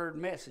is the third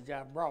message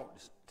I've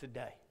brought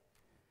today.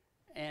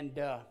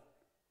 But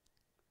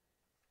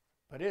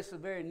it's a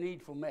very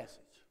needful message.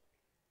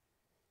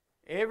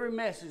 Every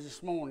message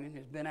this morning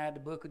has been out of the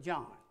book of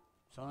John.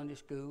 Sunday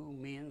school,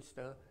 men's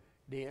stuff,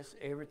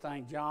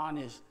 everything. John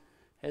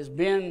has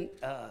been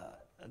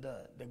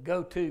the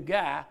go-to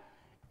guy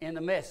in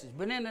the message.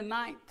 But in the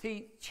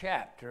 19th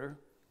chapter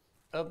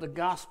of the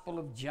Gospel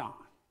of John,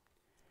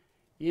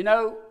 you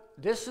know,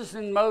 this is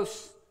in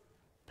most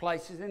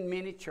places, in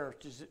many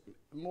churches,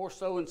 more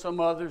so in some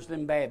others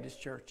than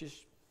Baptist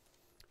churches.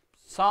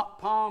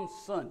 Palm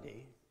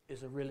Sunday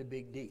is a really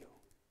big deal.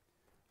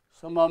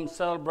 Some of them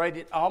celebrate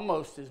it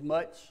almost as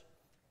much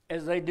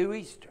as they do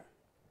Easter.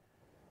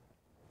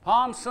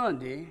 Palm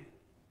Sunday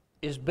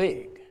is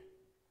big.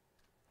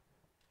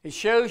 It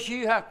shows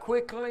you how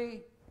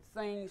quickly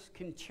things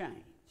can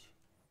change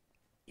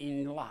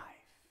in life.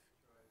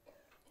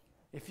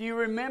 If you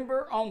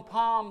remember, on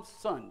Palm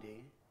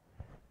Sunday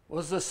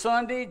was the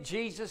Sunday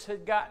Jesus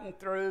had gotten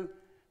through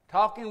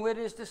talking with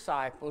his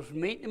disciples,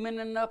 meeting them in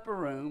an upper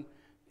room,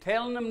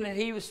 telling them that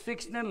he was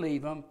fixing to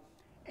leave them,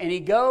 and he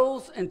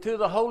goes into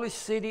the holy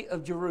city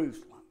of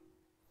Jerusalem.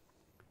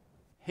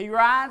 He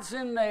rides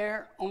in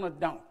there on a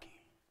donkey.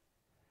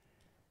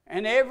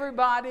 And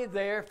everybody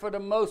there, for the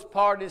most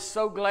part, is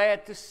so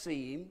glad to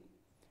see him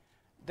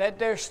that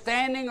they're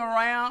standing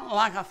around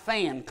like a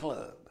fan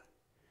club.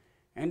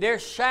 And they're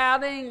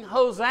shouting,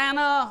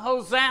 "Hosanna,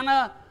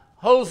 Hosanna,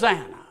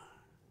 Hosanna."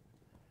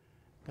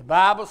 The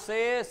Bible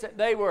says that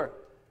they were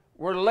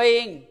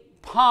laying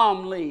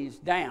palm leaves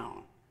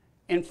down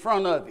in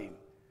front of him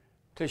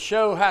to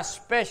show how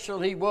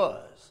special he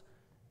was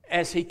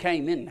as he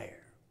came in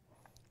there.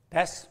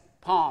 That's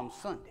Palm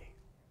Sunday,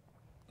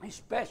 a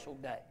special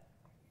day.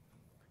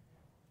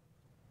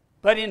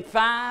 But in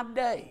 5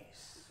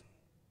 days,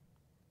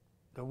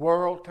 the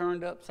world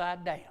turned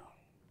upside down.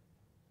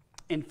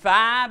 In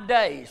 5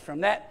 days,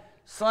 from that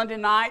Sunday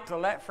night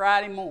till that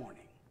Friday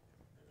morning,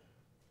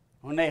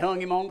 when they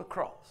hung him on the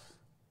cross,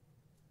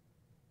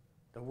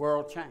 the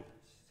world changed.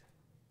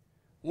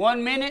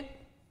 1 minute,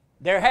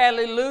 they're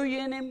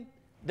hallelujahing him,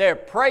 they're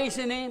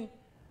praising him,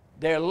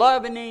 they're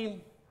loving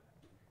him,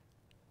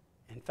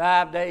 and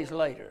 5 days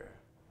later,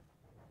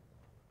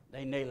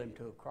 they nail him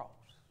to a cross.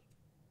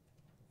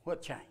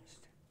 What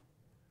changed?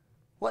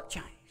 What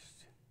changed?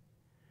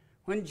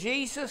 When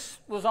Jesus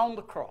was on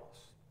the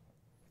cross,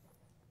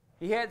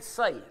 he had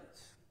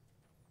sayings.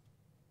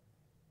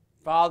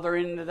 "Father,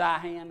 into thy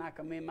hand I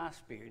commend my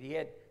spirit." He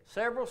had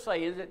several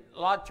sayings that a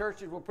lot of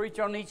churches will preach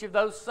on each of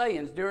those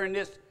sayings during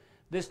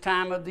this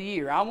time of the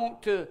year. I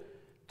want to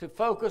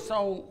focus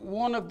on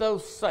one of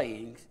those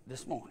sayings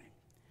this morning.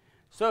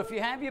 So if you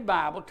have your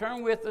Bible,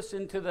 turn with us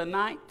into the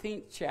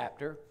 19th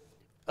chapter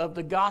of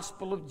the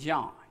Gospel of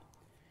John.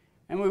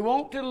 And we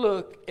want to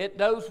look at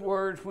those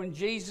words when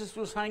Jesus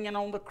was hanging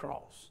on the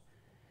cross.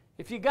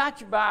 If you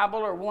got your Bible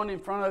or one in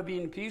front of you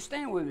in the pew,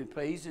 stand with me,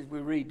 please, as we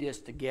read this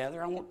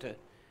together. I want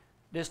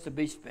this to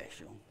be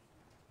special.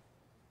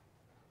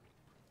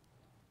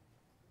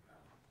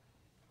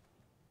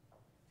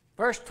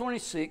 Verse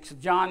 26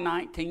 of John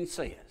 19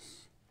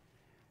 says,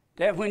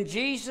 that when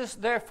Jesus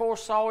therefore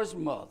saw his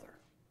mother,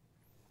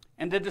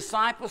 and the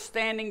disciples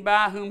standing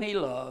by whom he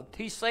loved,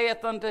 he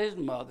saith unto his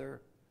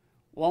mother,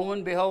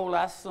 "Woman, behold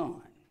thy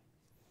son."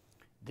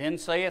 Then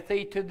saith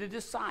he to the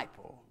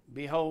disciple,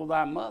 "Behold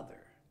thy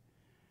mother."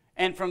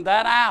 And from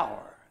that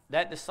hour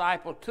that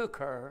disciple took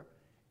her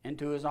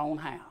into his own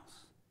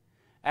house.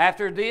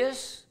 After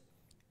this,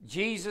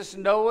 Jesus,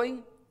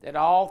 knowing that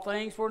all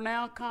things were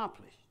now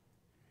accomplished,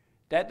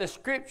 that the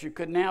scripture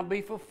could now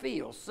be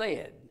fulfilled,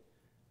 said,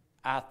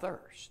 "I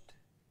thirst."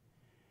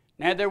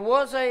 Now there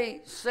was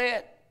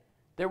set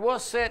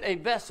a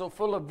vessel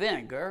full of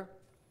vinegar,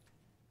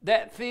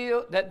 that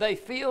they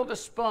filled a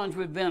sponge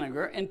with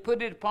vinegar and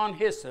put it upon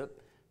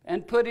hyssop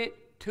and put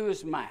it to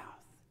his mouth.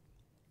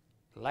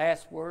 The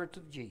last words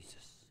of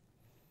Jesus.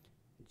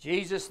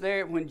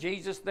 When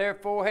Jesus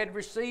therefore had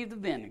received the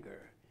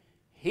vinegar,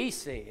 he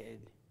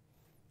said,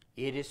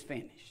 "It is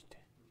finished,"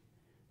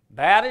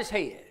 bowed his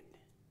head,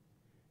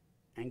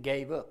 and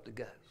gave up the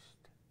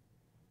ghost.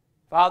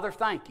 Father,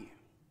 thank you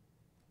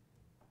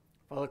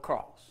for the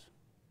cross.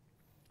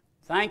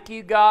 Thank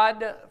you,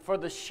 God, for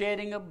the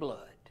shedding of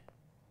blood,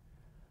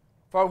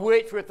 for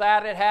which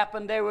without it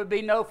happened there would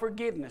be no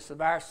forgiveness of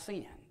our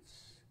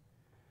sins.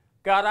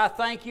 God, I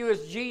thank you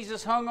as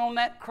Jesus hung on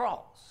that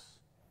cross,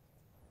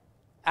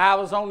 I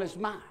was on his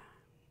mind.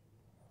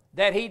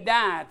 That he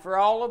died for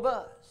all of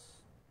us.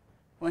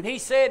 When he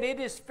said it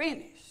is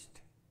finished,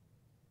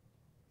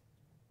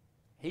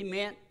 he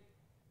meant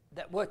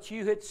that what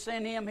you had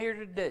sent him here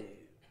to do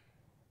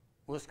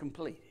was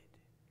completed.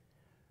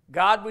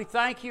 God, we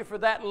thank you for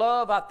that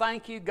love. I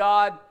thank you,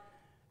 God,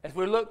 as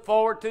we look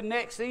forward to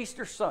next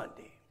Easter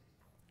Sunday,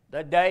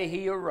 the day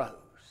he arose.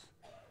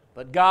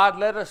 But God,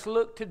 let us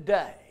look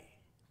today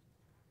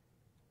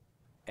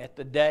at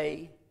the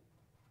day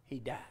he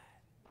died.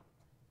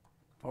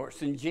 For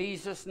it's in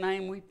Jesus'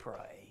 name we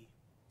pray.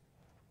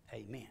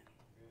 Amen.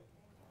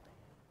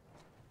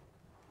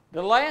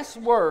 The last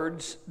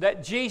words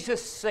that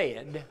Jesus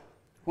said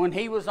when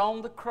he was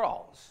on the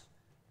cross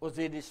was,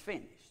 "It is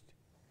finished."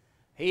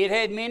 He had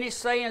had many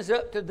sayings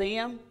up to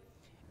them,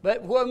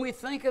 but when we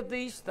think of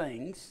these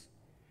things,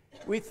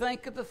 we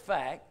think of the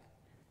fact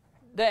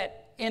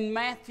that in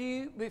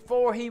Matthew,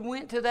 before he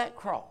went to that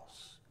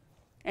cross,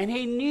 and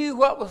he knew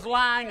what was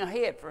lying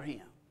ahead for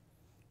him,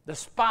 the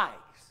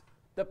spikes,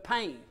 the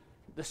pain,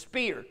 the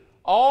spear,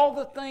 all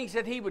the things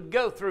that he would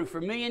go through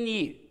for me and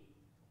you,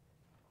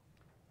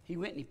 he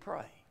went and he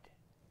prayed.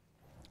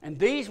 And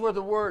these were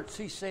the words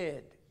he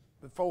said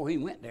before he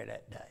went there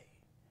that day.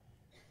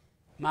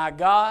 My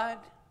God,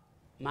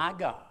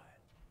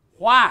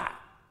 why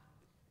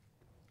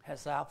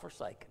hast thou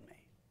forsaken me?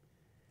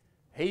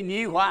 He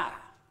knew why.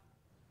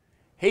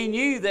 He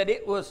knew that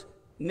it was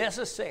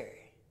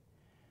necessary.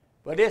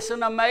 But it's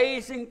an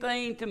amazing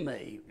thing to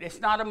me. It's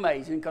not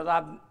amazing because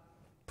I've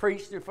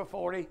preached it for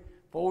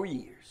 44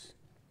 years.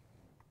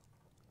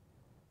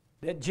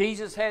 That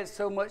Jesus had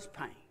so much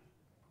pain.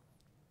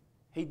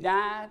 He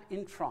died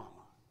in trauma.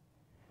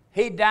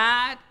 He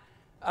died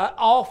an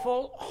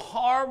awful,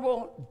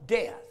 horrible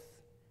death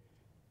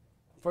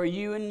for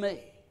you and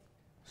me,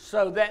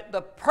 so that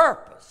the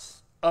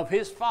purpose of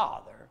his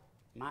Father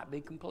might be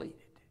completed.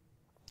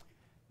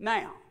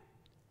 Now,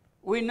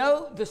 we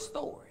know the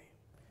story.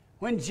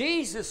 When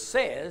Jesus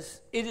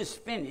says it is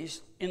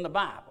finished in the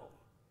Bible,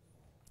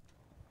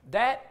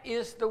 that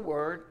is the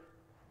word,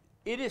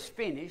 it is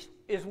finished,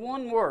 is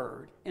one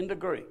word in the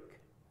Greek.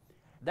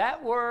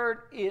 That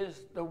word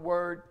is the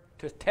word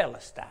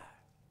tetelestai.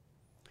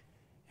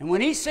 And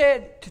when he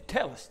said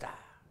tetelestai,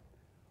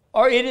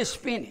 or it is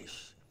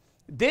finished,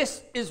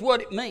 this is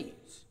what it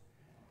means.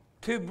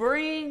 To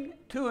bring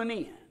to an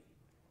end,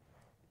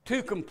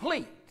 to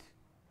complete,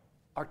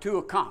 or to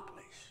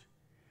accomplish.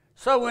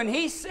 So when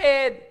he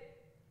said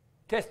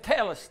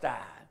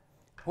tetelestai,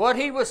 what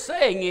he was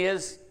saying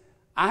is,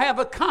 I have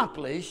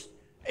accomplished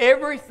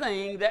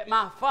everything that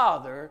my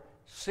Father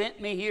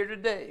sent me here to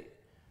do.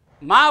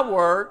 My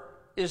work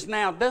is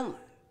now done.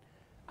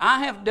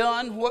 I have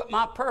done what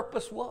my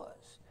purpose was.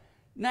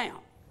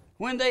 Now,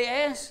 when they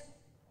ask,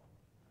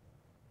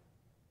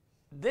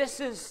 this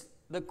is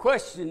the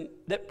question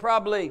that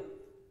probably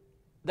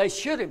they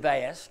should have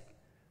asked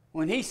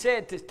when he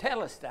said to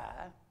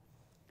tetelestai,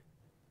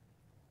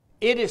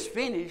 it is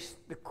finished.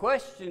 The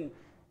question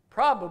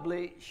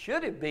probably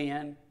should have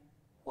been,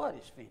 what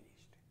is finished?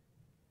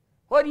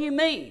 What do you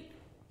mean?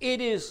 It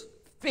is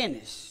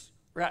finished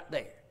right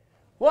there.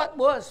 What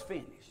was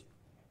finished?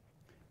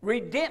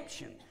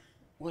 Redemption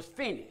was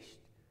finished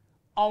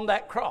on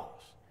that cross.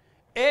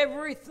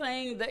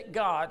 Everything that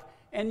God,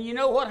 and you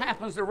know what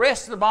happens, the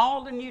rest of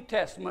all the New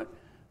Testament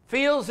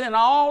fills in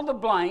all the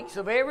blanks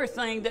of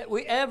everything that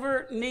we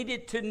ever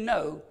needed to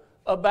know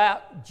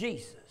about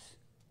Jesus.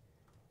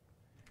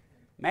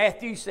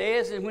 Matthew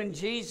says, and when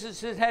Jesus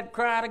had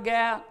cried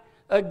out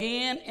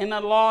again in a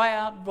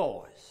loud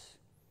voice,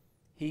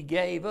 he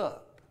gave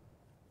up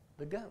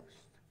the ghost.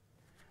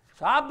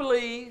 So I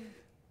believe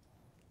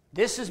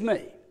this is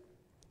me.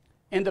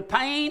 In the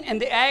pain and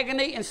the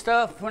agony and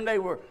stuff when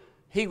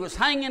he was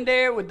hanging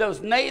there with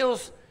those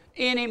nails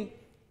in him,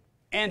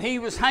 and he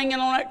was hanging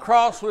on that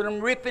cross with them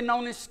ripping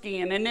on his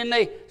skin, and then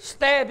they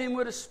stabbed him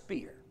with a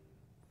spear.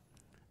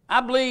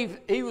 I believe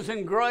he was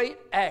in great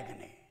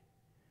agony.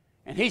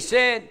 And he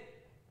said,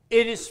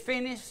 it is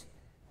finished,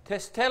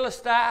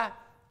 tetelestai,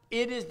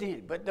 it is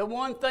done. But the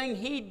one thing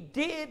he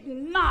did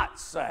not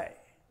say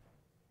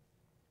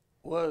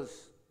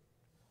was,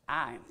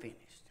 I am finished.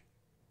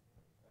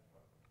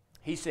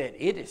 He said,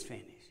 it is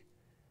finished.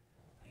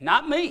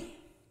 Not me.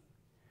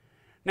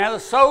 Now the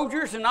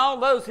soldiers and all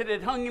those that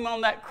had hung him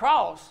on that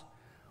cross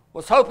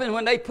was hoping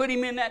when they put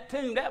him in that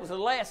tomb, that was the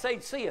last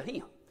they'd see of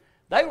him.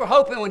 They were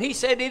hoping when he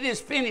said it is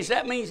finished,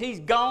 that means he's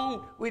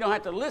gone. We don't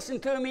have to listen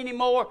to him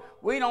anymore.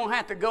 We don't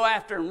have to go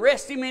after and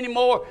arrest him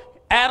anymore.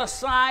 Out of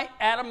sight,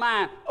 out of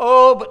mind.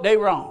 Oh, but they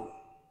wrong.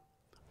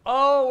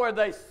 Oh, were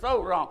they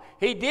so wrong.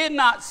 He did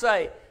not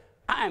say,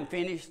 I am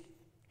finished.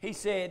 He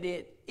said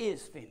it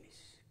is finished.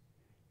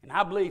 And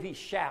I believe he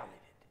shouted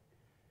it.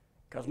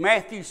 Because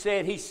Matthew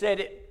said he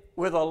said it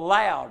with a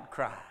loud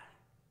cry.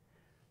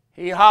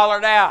 He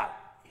hollered out,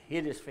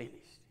 it is finished.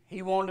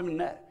 He wanted them to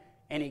know.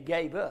 And he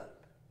gave up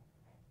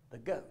the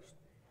ghost.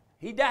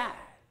 He died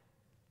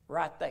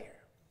right there.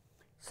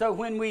 So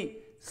when we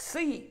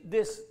see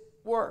this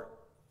work,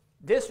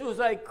 this was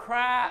a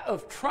cry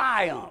of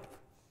triumph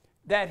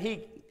that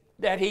he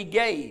that he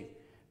gave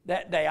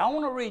that day. I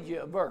want to read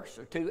you a verse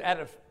or two out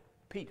of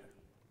Peter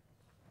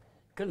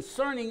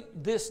concerning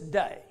this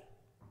day.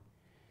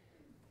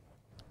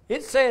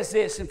 It says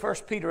this in 1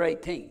 Peter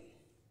 18.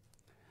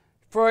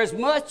 For as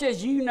much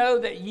as you know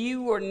that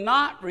you were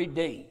not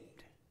redeemed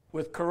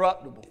with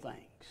corruptible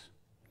things,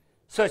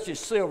 such as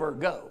silver or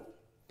gold,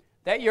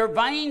 that your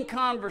vain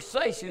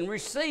conversation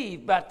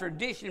received by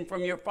tradition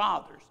from your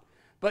fathers,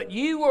 but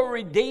you were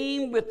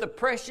redeemed with the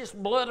precious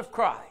blood of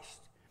Christ,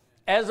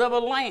 as of a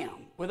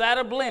lamb, without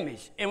a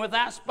blemish and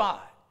without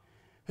spot,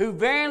 who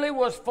verily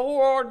was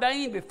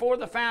foreordained before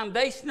the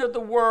foundation of the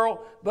world,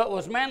 but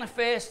was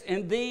manifest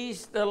in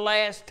these the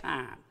last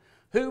time,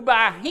 who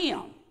by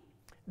him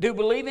do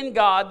believe in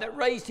God that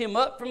raised him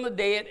up from the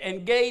dead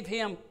and gave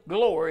him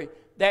glory,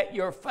 that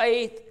your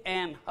faith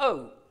and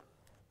hope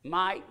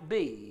might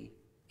be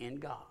in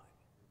God.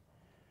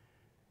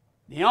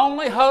 The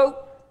only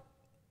hope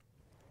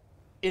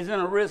is in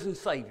a risen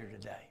Savior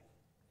today.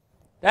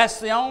 That's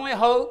the only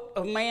hope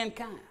of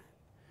mankind.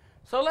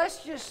 So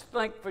let's just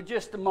think for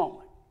just a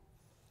moment.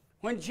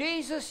 When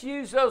Jesus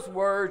used those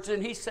words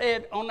and he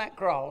said on that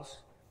cross,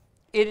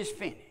 it is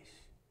finished,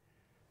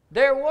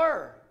 there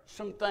were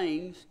some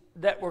things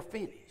that were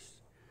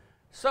finished.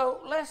 So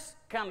let's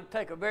kind of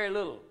take a very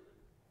little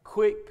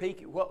quick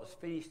peek at what was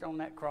finished on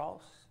that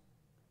cross.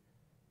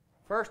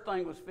 First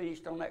thing was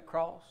finished on that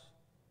cross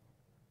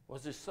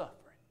was his suffering.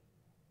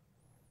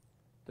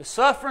 The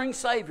suffering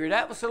Savior,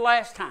 that was the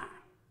last time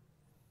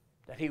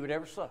that he would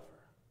ever suffer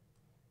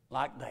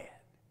like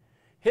that.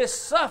 His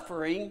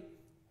suffering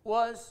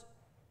was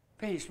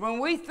finished. When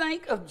we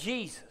think of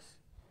Jesus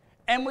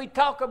and we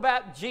talk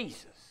about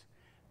Jesus,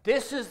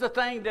 this is the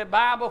thing the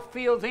Bible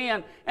fills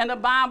in, and the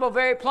Bible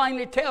very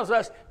plainly tells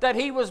us that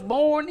he was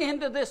born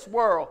into this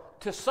world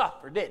to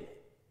suffer, didn't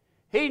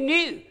he? He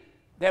knew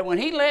that when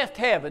he left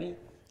heaven,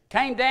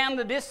 came down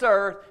to this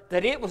earth,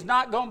 that it was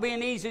not going to be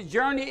an easy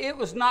journey, it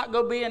was not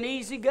going to be an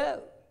easy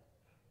go.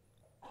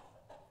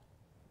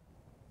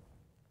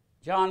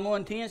 John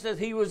 1:10 says,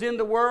 he was in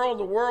the world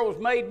was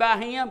made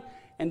by him,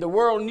 and the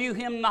world knew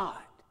him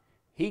not.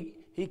 He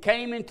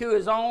came into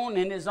his own,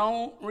 and his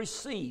own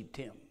received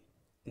him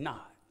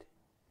not.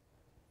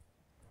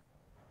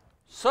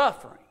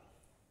 Suffering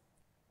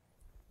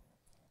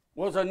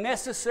was a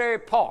necessary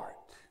part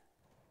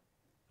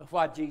of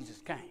why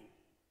Jesus came.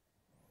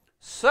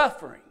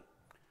 Suffering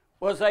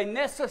was a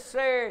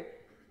necessary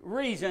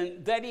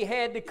reason that he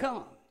had to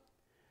come.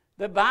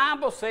 The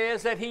Bible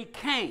says that he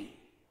came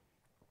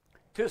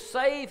to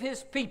save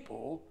his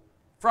people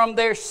from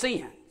their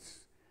sins.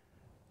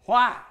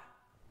 Why?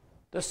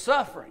 The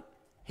suffering.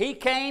 He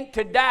came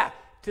to die,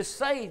 to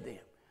save them.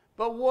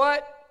 But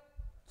what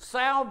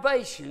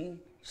salvation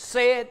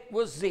said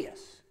was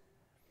this.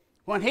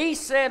 When he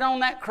said on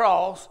that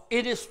cross,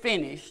 it is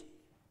finished,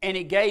 and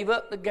he gave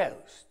up the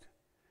ghost.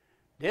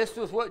 This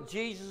was what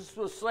Jesus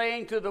was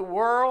saying to the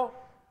world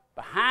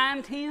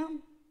behind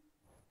him,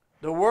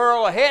 the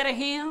world ahead of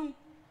him,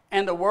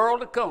 and the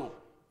world to come.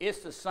 It's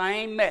the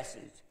same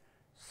message.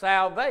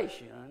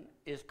 Salvation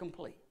is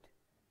complete.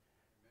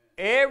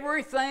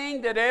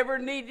 Everything that ever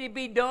needed to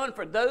be done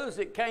for those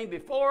that came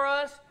before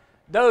us,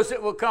 those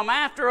that will come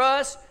after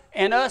us,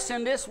 and us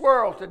in this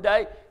world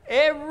today,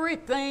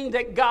 everything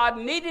that God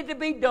needed to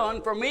be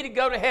done for me to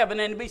go to heaven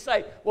and to be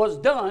saved was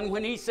done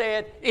when he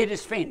said, it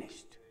is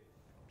finished.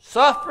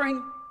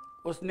 Suffering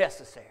was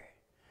necessary.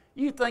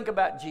 You think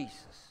about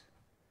Jesus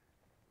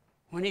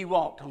when he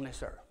walked on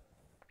this earth.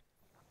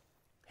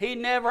 He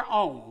never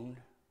owned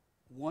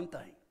one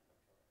thing.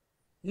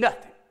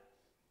 Nothing.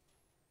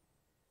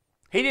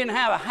 He didn't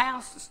have a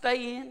house to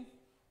stay in.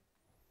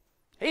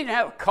 He didn't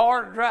have a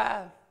car to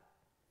drive.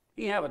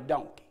 He didn't have a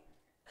donkey.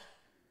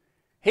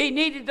 He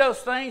needed those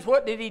things.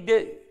 What did he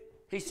do?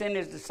 He sent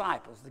his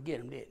disciples to get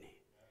them, didn't he?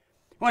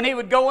 When he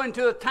would go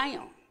into a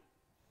town,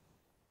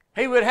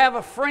 he would have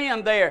a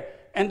friend there,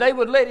 and they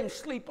would let him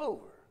sleep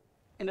over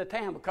in the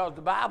town, because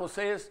the Bible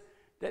says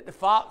that the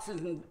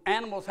foxes and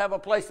animals have a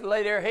place to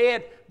lay their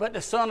head, but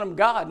the Son of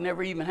God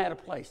never even had a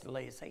place to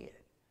lay his head,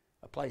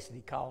 a place that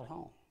he called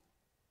home.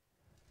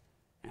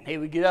 And he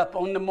would get up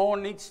on the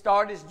morning, he'd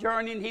start his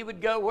journey, and he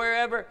would go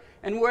wherever,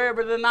 and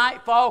wherever the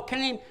nightfall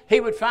came, he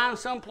would find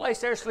some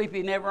place there to sleep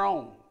he never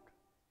owned.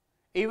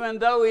 Even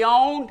though he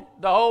owned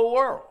the whole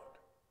world,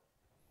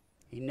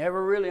 he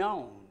never really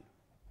owned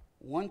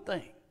one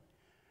thing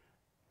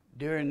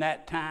during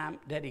that time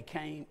that he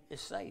came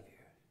as Savior.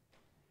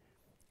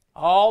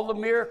 All the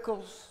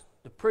miracles,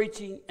 the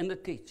preaching, and the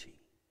teaching,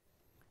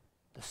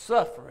 the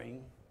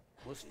suffering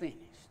was finished.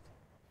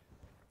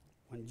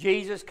 When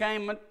Jesus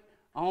came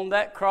on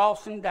that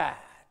cross and died,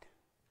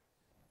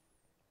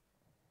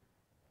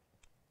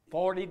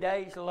 40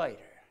 days later,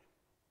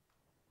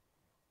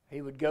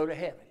 he would go to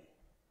heaven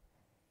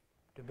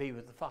to be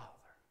with the Father.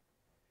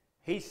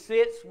 He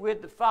sits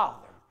with the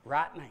Father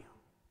right now.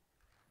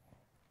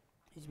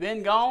 He's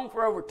been gone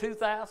for over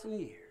 2,000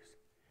 years.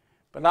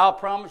 But I'll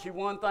promise you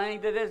one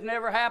thing that has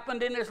never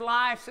happened in his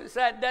life since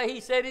that day he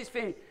said he's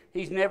finished.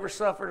 He's never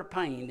suffered a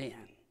pain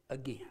then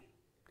again.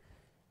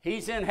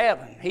 He's in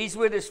heaven. He's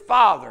with his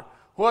Father.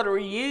 What a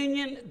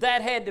reunion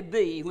that had to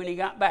be when he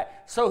got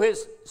back. So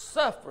his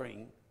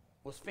suffering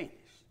was finished.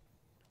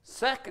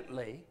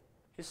 Secondly,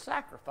 his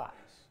sacrifice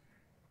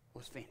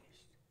was finished.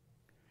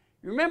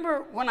 You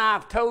remember when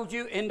I've told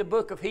you in the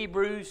book of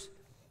Hebrews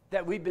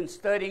that we've been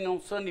studying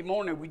on Sunday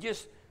morning?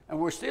 And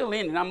we're still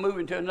in it. I'm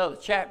moving to another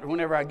chapter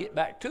whenever I get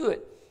back to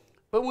it.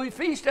 But when we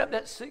finished up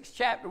that 6th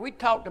chapter, we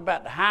talked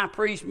about the high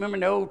priest, remember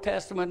in the Old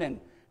Testament, and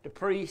the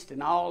priest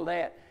and all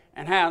that,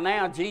 and how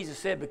now Jesus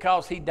said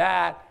because he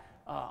died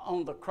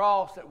on the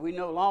cross that we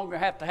no longer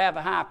have to have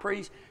a high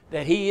priest,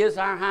 that he is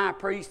our high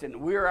priest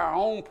and we're our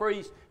own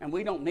priest, and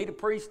we don't need a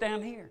priest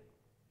down here.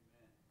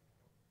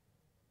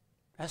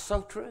 That's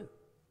so true.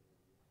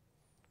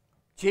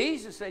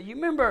 Jesus said, you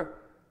remember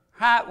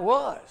how it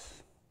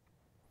was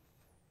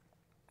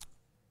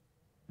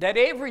that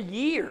every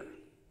year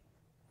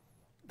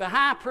the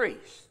high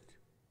priest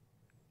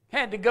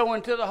had to go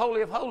into the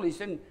Holy of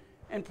Holies and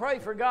pray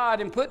for God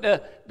and put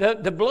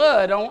the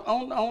blood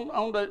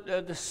on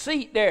the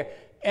seat there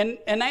and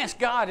ask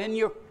God, and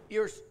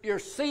your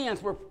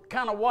sins were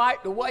kind of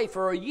wiped away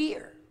for a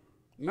year.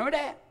 Remember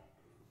that?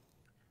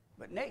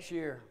 But next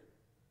year,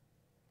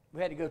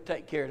 we had to go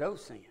take care of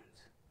those sins.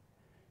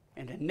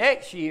 And the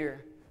next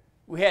year,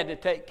 we had to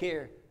take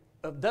care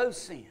of those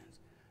sins.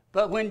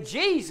 But when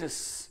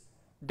Jesus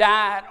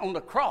died on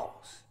the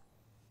cross,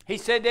 he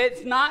said that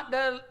it's not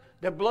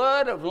the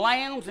blood of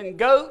lambs and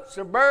goats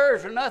or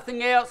birds or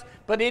nothing else,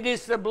 but it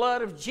is the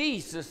blood of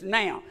Jesus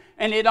now.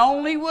 And it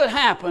only would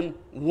happen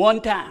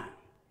one time.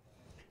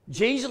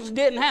 Jesus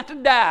didn't have to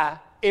die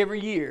every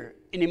year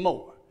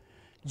anymore.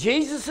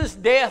 Jesus'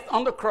 death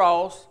on the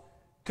cross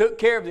took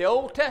care of the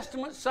Old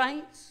Testament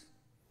saints,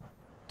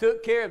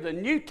 took care of the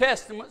New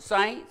Testament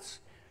saints,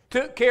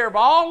 took care of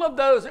all of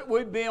those that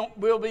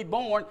will be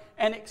born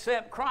and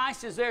accept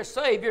Christ as their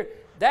Savior.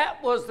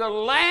 That was the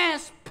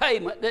last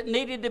payment that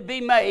needed to be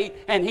made,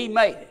 and he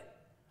made it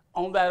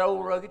on that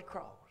old rugged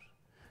cross.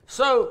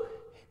 So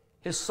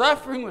his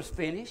suffering was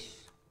finished.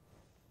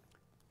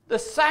 The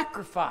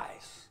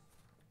sacrifice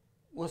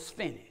was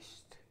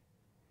finished.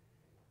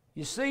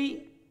 You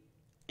see,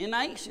 in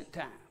ancient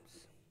times,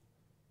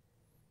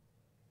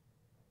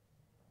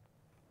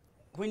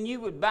 when you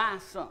would buy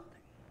something,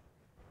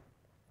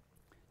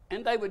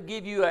 and they would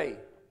give you a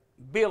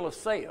bill of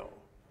sale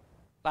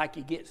like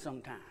you get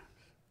sometimes.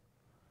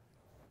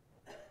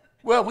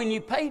 Well, when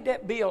you paid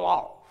that bill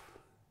off,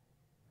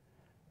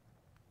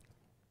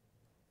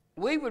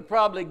 we would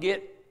probably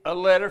get a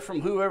letter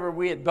from whoever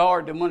we had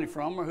borrowed the money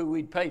from or who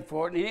we'd paid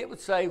for it, and it would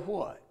say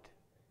what?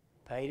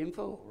 Paid in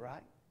full,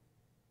 right?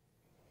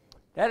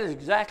 That is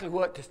exactly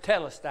what this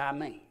telestai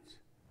means.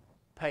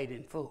 Paid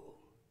in full.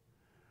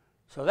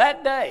 So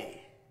that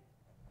day,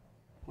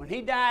 when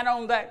he died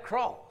on that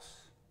cross,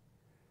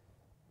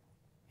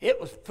 it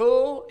was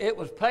full, it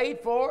was paid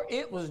for,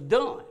 it was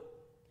done.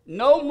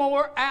 No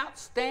more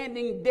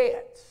outstanding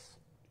debts.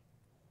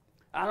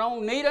 I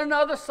don't need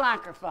another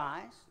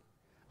sacrifice.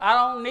 I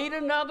don't need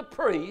another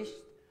priest.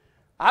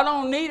 I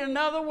don't need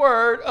another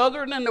word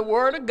other than the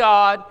Word of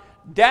God.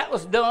 That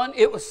was done.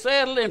 It was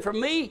settled. And for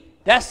me,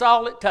 that's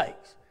all it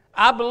takes.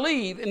 I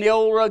believe in the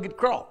old rugged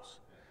cross.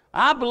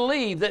 I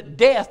believe that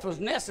death was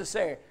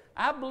necessary.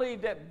 I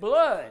believe that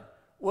blood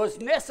was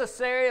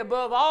necessary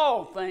above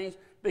all things,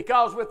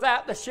 because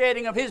without the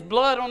shedding of his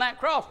blood on that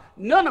cross,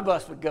 none of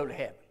us would go to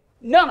heaven.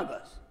 None of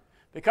us.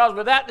 Because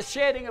without the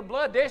shedding of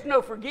blood, there's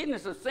no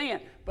forgiveness of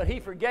sin, but he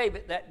forgave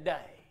it that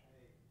day.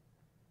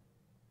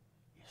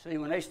 You see,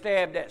 when they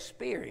stabbed that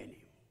spear in him,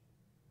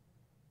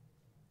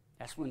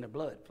 that's when the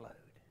blood flowed.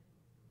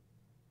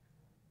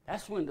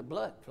 That's when the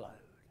blood flowed.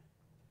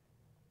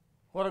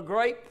 What a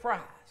great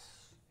price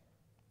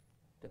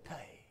to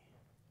pay.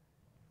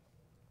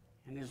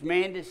 And as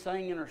Mandy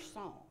sang in her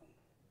song,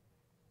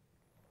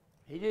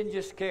 he didn't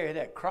just carry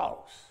that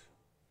cross.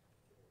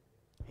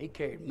 He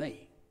carried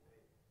me.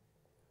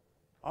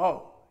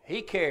 Oh,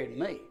 he carried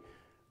me.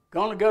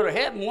 Going to go to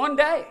heaven one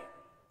day.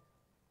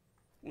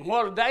 And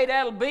what a day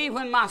that'll be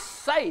when my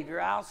Savior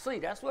I'll see.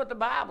 That's what the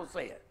Bible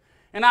said.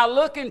 And I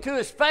look into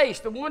his face,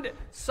 the one that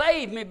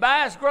saved me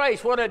by his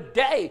grace. What a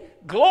day,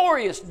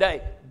 glorious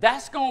day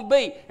that's going to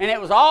be. And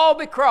it was all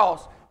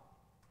because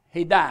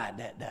he died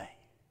that day.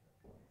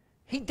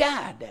 He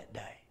died that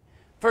day.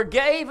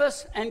 Forgave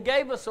us and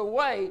gave us a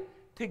way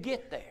to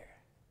get there.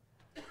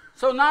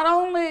 So not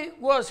only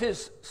was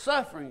his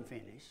suffering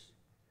finished,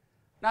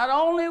 not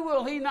only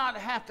will he not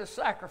have to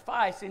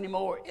sacrifice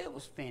anymore, it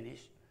was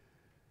finished.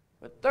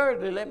 But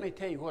thirdly, let me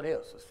tell you what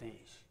else was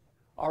finished.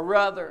 Or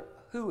rather,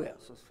 who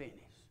else was finished?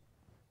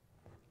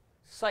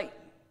 Satan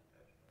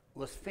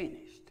was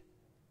finished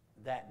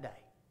that day.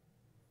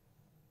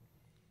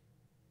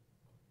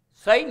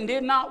 Satan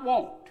did not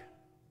want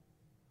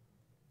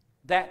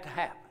that to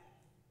happen.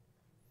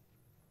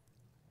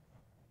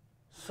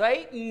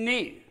 Satan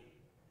knew,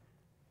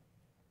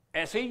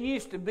 as he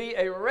used to be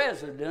a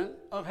resident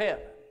of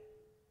heaven,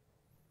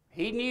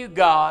 he knew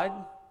God,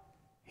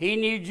 he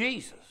knew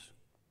Jesus.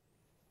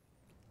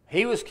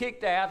 He was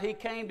kicked out, he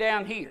came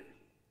down here.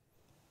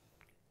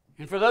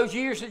 And for those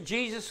years that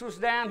Jesus was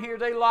down here,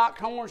 they locked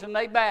horns and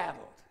they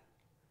battled.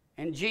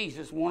 And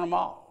Jesus won them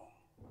all.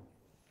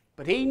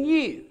 But he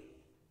knew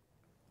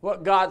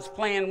what God's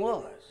plan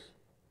was.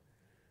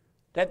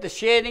 That the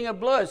shedding of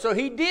blood. So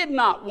he did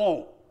not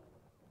want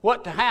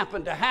what to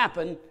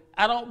happen,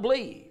 I don't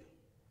believe.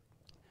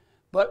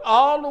 But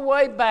all the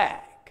way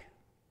back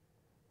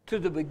to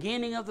the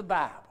beginning of the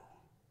Bible,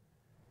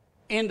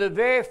 in the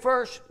very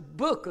first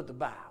book of the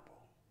Bible,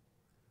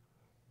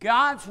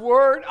 God's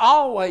Word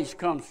always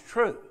comes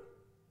true.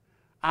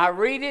 I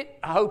read it,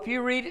 I hope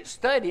you read it,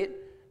 study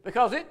it,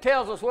 because it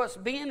tells us what's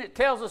been, it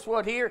tells us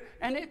what here,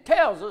 and it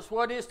tells us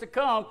what is to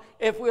come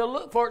if we'll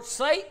look for it.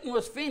 Satan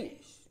was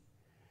finished.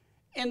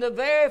 In the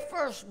very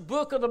first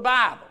book of the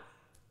Bible,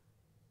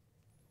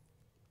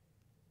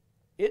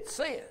 it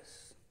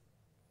says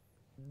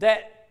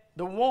that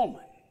the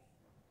woman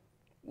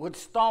would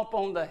stomp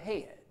on the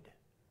head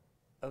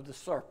of the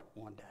serpent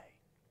one day.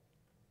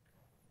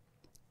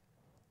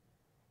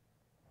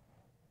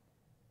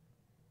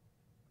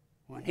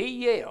 When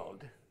he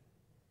yelled,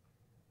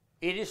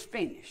 "It is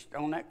finished,"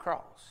 on that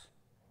cross,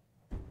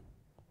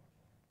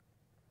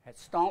 had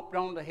stomped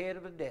on the head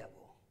of the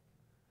devil,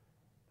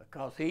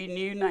 because he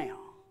knew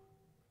now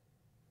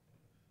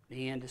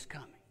the end is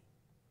coming.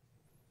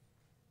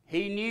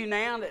 He knew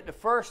now that the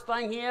first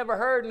thing he ever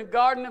heard in the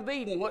Garden of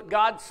Eden, what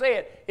God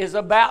said, is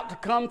about to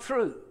come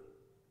true.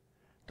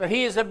 That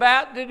he is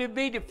about to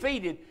be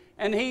defeated,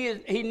 and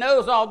he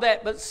knows all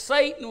that. But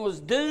Satan was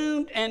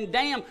doomed and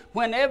damned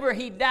whenever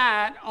he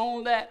died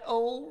on that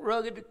old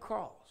rugged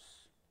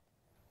cross.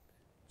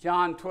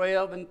 John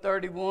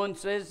 12:31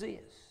 says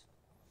this,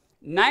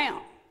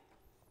 "Now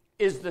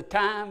is the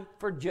time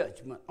for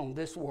judgment on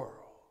this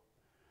world,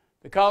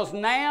 because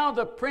now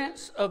the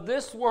prince of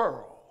this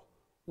world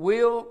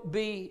will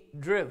be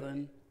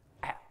driven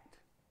out."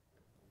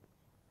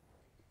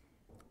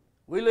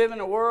 We live in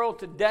a world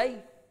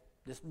today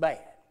that's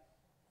bad.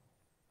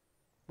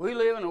 We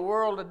live in a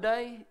world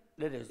today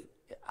that is,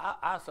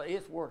 I say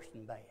it's worse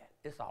than bad.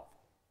 It's awful.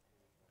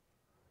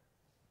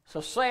 It's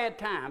a sad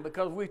time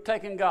because we've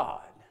taken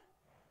God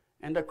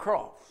and the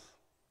cross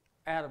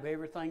out of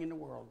everything in the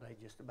world today,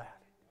 just about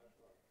it.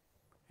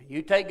 And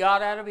you take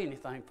God out of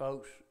anything,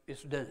 folks,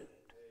 it's doomed.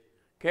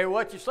 Care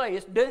what you say,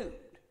 it's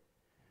doomed.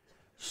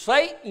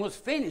 Satan was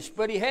finished,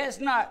 but he has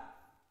not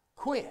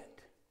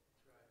quit.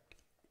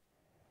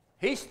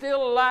 He's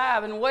still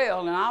alive and well,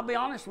 and I'll be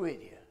honest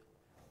with you,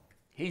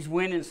 he's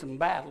winning some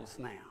battles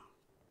now.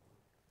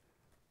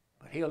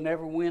 But he'll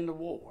never win the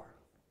war.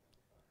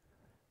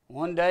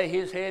 One day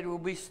his head will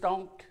be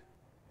stomped.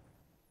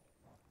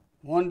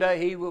 One day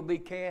he will be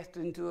cast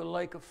into a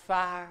lake of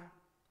fire.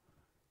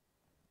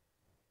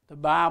 The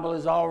Bible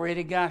has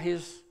already got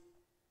his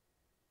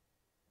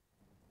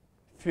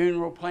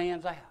funeral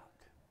plans out.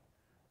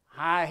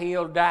 How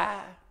he'll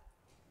die,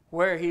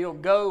 where he'll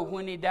go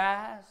when he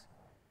dies.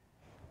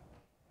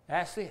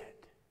 That's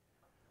it.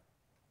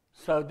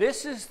 So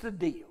this is the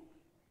deal.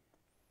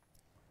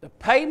 The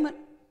payment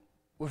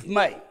was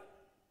made.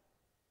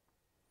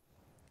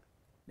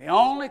 The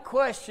only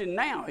question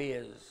now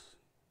is,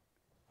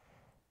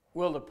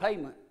 will the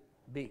payment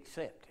be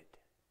accepted?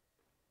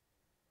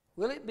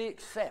 Will it be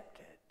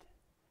accepted?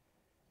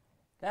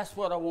 That's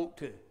what I want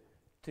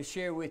to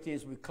share with you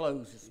as we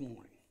close this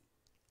morning.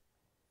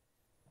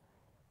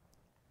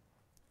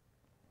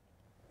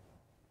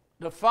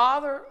 The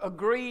Father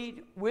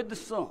agreed with the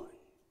Son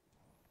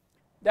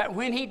that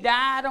when he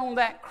died on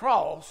that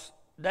cross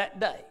that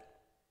day,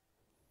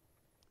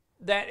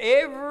 that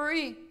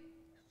every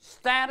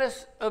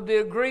status of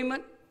the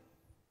agreement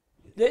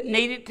that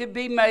needed to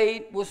be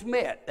made was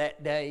met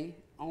that day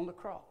on the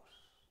cross.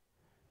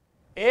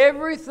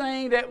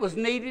 Everything that was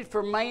needed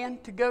for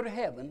man to go to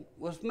heaven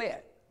was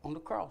met on the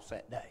cross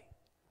that day.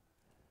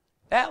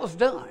 That was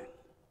done.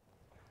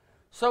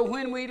 So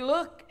when we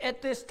look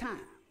at this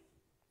time,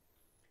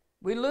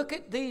 we look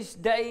at these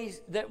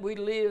days that we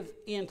live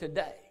in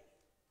today.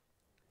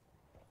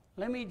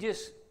 Let me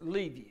just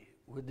leave you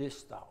with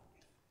this thought.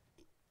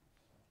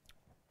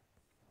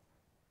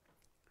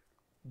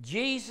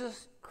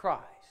 Jesus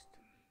Christ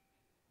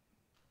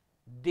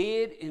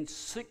did in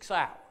 6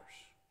 hours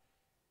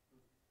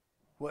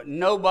what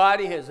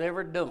nobody has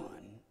ever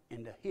done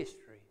in the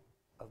history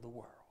of the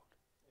world.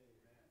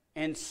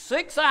 In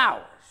 6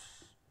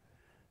 hours,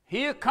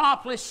 he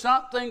accomplished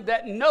something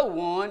that no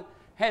one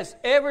has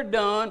ever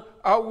done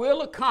or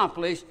will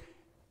accomplish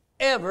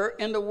ever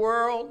in the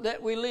world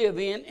that we live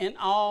in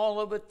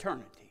all of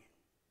eternity.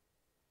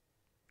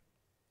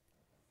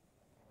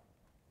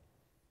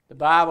 The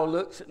Bible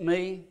looks at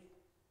me,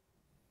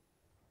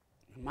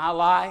 my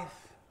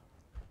life,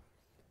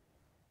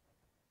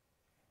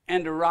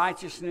 and the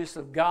righteousness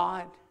of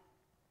God,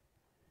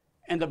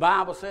 and the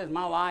Bible says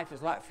my life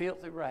is like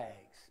filthy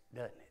rags,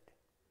 doesn't it?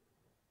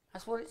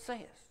 That's what it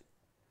says.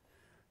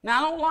 Now,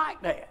 I don't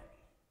like that.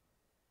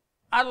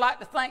 I'd like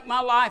to think my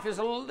life is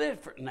a little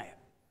different than that.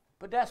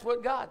 But that's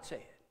what God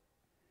said.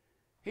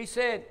 He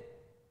said,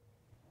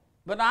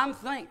 but I'm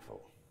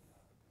thankful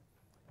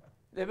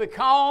that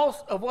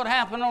because of what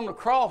happened on the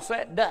cross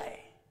that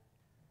day,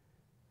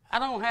 I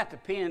don't have to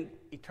pin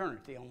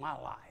eternity on my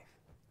life.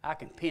 I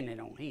can pin it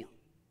on him.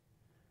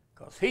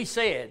 Because he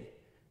said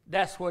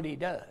that's what he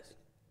does.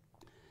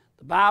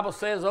 The Bible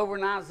says over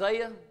in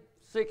Isaiah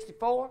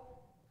 64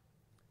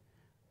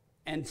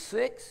 and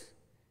 6,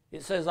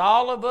 it says,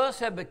 all of us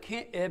have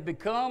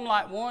become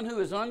like one who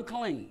is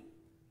unclean,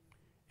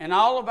 and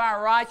all of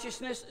our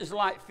righteousness is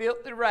like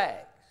filthy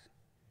rags.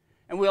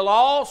 And we'll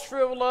all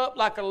shrivel up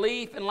like a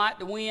leaf and like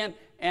the wind,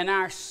 and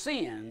our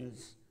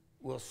sins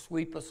will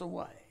sweep us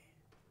away.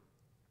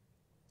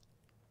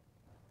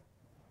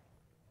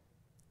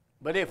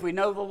 But if we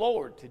know the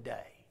Lord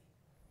today,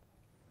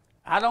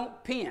 I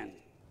don't pin.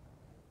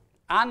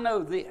 I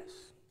know this.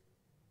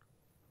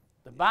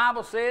 The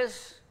Bible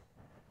says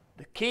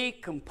the key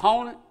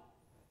component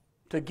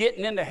to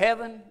getting into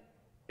heaven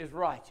is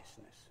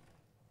righteousness.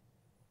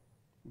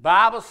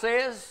 Bible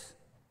says,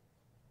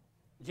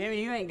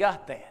 Jimmy, you ain't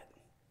got that.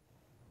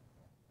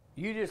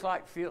 You just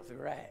like filthy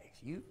rags.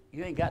 You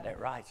ain't got that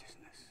righteousness.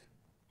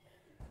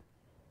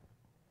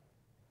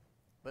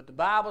 But the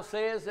Bible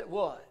says that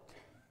what?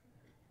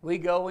 We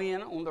go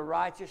in on the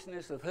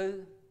righteousness of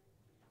who?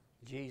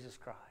 Jesus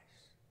Christ.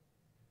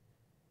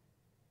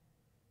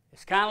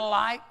 It's kind of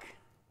like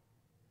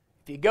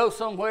if you go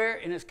somewhere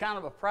and it's kind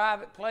of a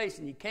private place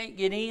and you can't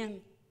get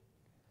in,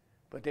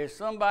 but there's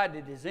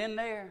somebody that is in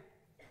there,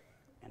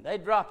 and they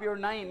drop your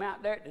name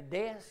out there at the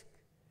desk,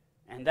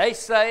 and they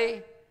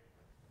say,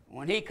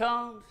 when he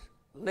comes,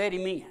 let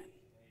him in.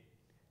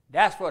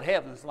 That's what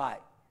heaven's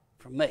like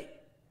for me.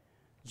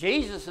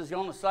 Jesus is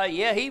going to say,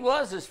 yeah, he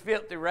was as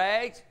filthy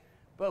rags,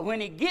 but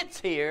when he gets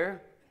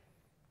here,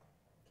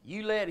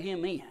 you let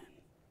him in.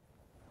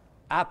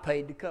 I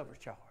paid the cover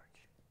charge.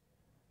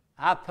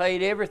 I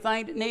paid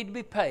everything that needed to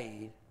be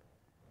paid.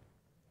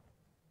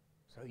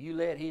 So you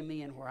let him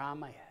in where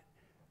I'm at.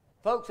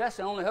 Folks, that's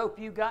the only hope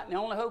you got and the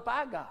only hope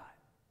I got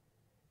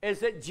is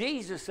that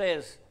Jesus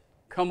says,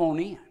 come on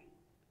in.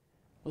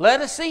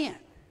 Let us in.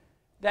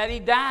 That he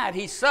died,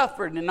 he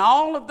suffered, and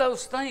all of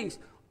those things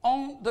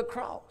on the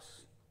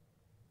cross.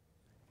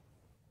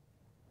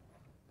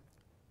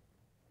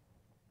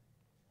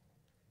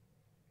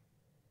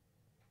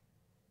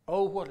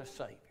 Oh, what a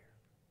Savior.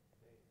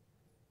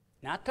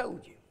 Now, I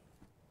told you.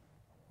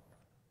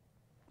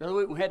 The other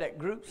week we had that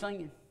group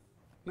singing.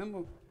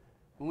 Remember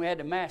when we had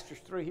the Masters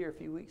 3 here a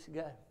few weeks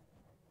ago?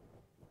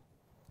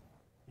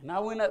 And I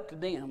went up to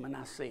them and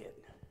I said,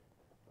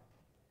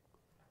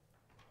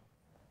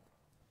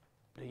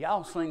 do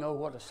y'all sing, oh,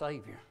 what a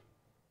Savior?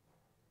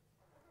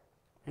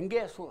 And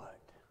guess what?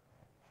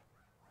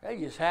 They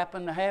just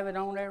happened to have it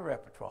on their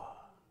repertoire.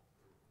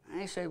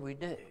 And they said, we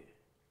do.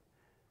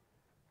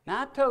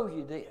 Now, I told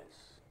you this.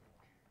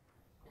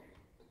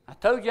 I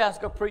told you I was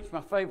going to preach my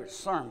favorite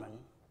sermon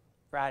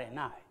Friday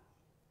night.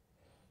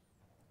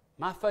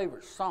 My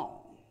favorite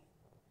song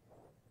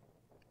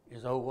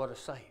is Oh, What a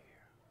Savior.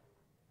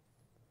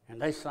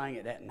 And they sang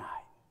it that night.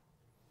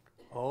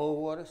 Oh,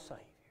 what a Savior.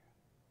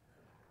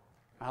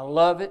 I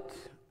love it,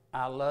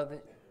 I love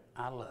it,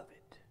 I love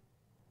it.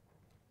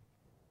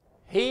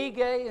 He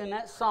gave, in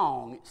that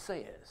song it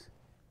says,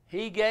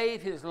 he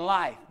gave his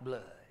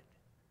lifeblood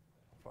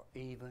for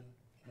even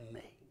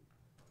me.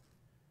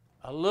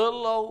 A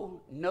little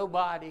old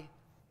nobody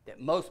that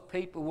most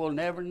people will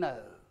never know.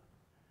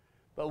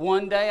 But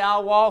one day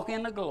I'll walk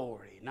into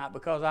glory, not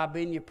because I've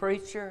been your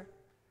preacher,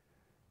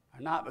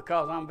 or not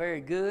because I'm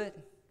very good,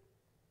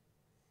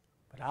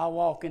 but I'll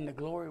walk into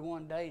glory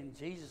one day and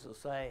Jesus will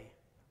say,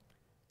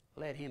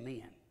 let him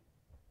in.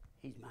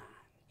 He's mine.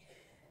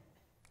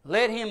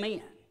 Let him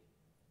in.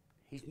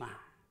 He's mine.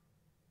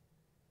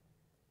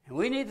 And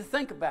we need to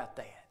think about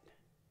that.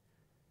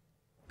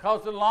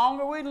 Because the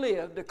longer we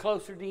live, the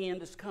closer the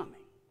end is coming.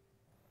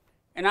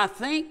 And I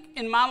think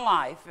in my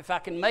life, if I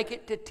can make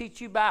it to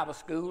teach you Bible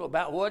school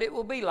about what it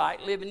will be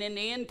like living in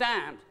the end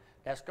times,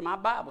 that's my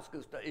Bible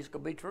school study. It's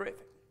going to be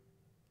terrific.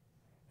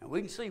 And we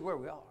can see where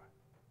we are.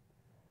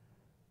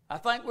 I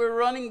think we're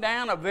running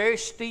down a very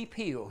steep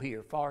hill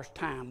here as far as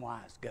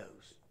time-wise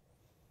goes.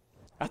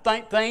 I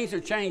think things are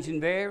changing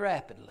very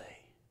rapidly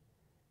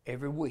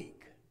every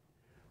week.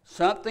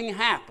 Something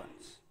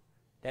happens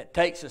that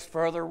takes us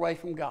further away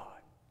from God.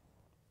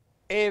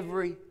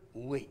 Every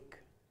week.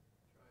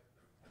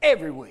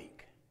 Every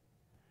week.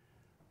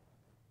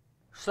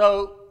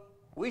 So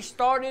we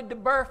started the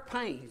birth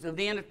pains of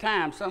the end of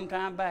time some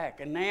time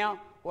back. And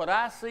now what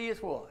I see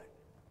is what?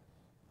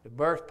 The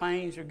birth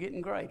pains are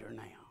getting greater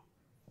now.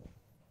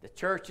 The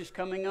church is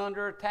coming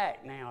under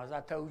attack now, as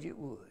I told you it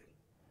would.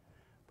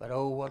 But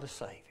oh, what a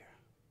Savior.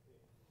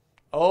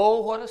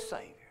 Oh, what a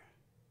Savior.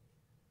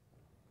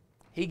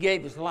 He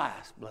gave his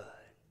life's blood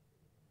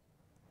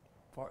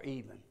for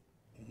even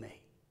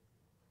me.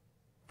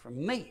 For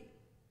me.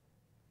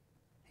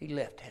 He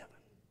left heaven.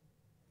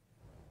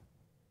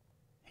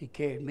 He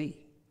carried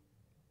me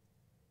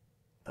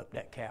up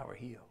that Calvary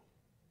hill,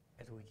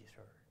 as we just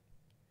heard.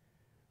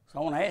 So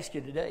I want to ask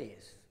you today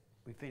as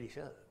we finish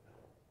up.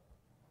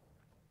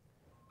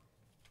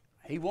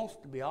 He wants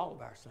to be all of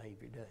our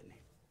Savior, doesn't he?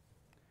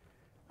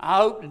 I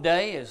hope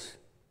today as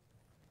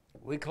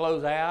we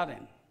close out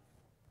and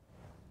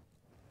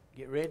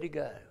get ready to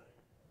go,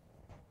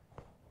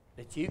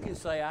 that you can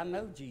say, I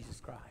know Jesus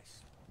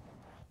Christ.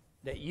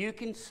 That you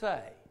can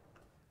say,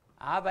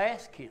 I've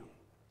asked Him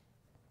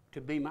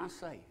to be my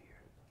Savior.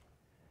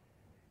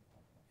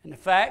 And the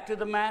fact of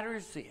the matter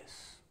is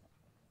this.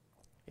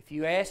 If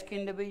you ask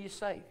Him to be your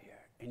Savior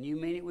and you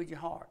mean it with your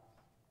heart,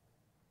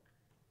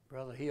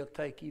 brother, He'll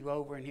take you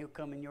over and He'll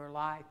come in your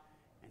life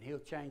and He'll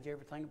change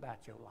everything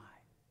about your life.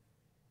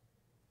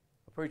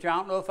 Preacher, I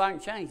don't know if I can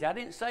change. I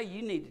didn't say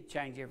you need to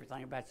change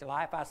everything about your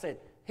life. I said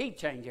He'd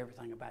change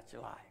everything about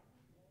your life.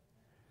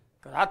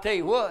 Because I'll tell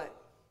you what,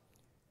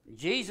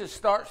 Jesus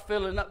starts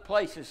filling up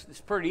places that's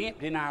pretty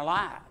empty in our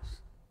lives.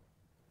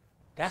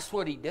 That's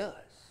what He does.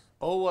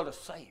 Oh, what a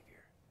Savior.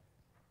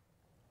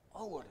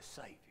 Oh, what a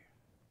Savior.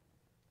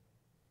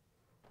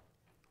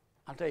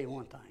 I'll tell you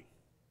one thing.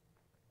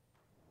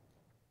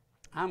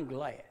 I'm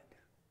glad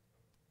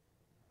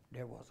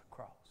there was a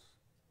cross.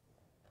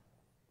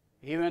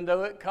 Even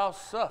though it caused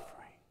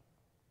suffering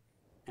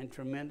and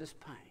tremendous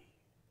pain.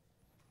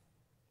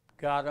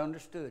 God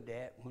understood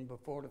that when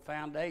before the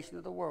foundation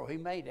of the world, He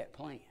made that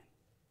plan.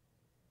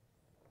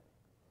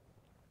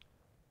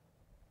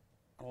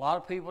 A lot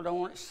of people don't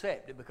want to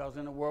accept it because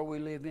in the world we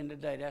live in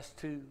today, that's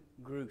too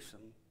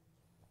gruesome.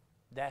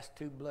 That's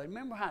too bloody.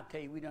 Remember how I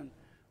tell you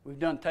we've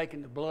done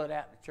taking the blood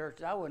out of the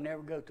churches? I would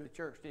never go to a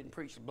church that didn't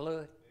preach the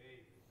blood.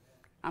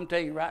 I'm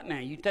telling you right now,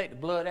 you take the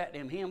blood out of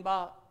them hymn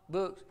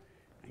books,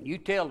 and you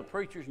tell the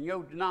preachers in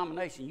your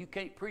denomination you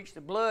can't preach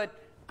the blood,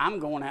 I'm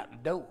going out the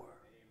door.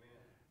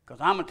 Because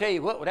I'm going to tell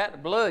you what, without the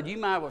blood, you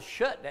might as well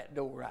shut that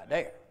door right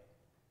there.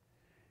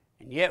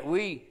 And yet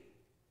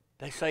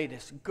they say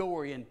this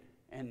gory,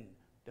 and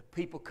the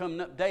people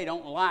coming up, they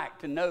don't like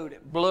to know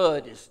that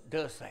blood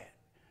does that.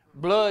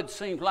 Blood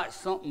seems like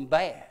something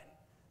bad.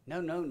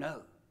 No, no,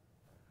 no.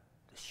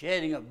 The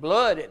shedding of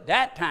blood at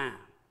that time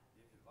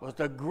was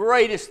the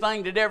greatest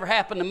thing that ever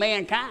happened to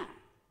mankind.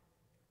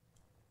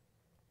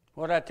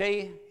 What I tell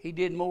you, He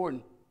did more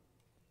than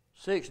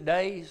 6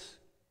 days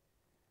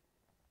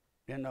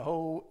than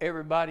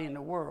everybody in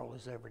the world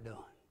has ever done.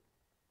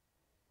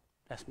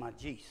 That's my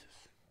Jesus.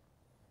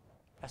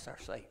 That's our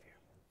Savior.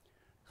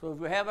 So as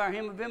we have our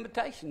hymn of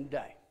invitation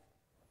today,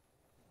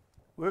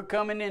 we're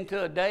coming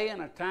into a day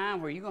and a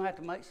time where you're going to have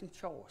to make some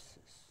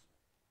choices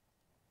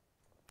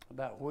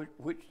about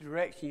which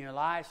direction your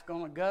life's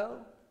going to go.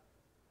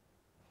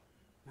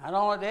 Not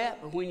only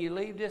that, but when you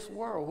leave this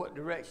world, what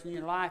direction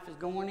your life is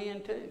going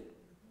into.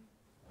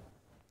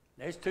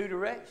 There's 2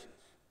 directions,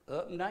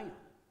 up and down.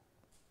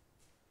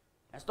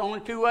 That's the only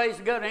 2 ways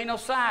to go. There ain't no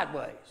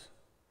sideways.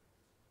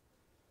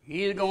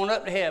 You're either going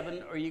up to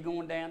heaven or you're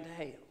going down to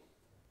hell.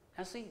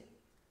 That's it.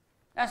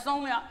 That's the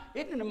only,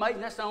 isn't it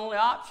amazing? That's the only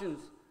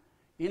options.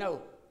 You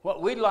know,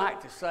 what we'd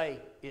like to say,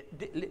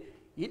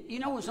 you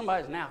know when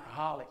somebody's an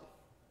alcoholic,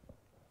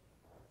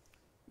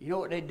 you know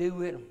what they do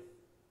with them?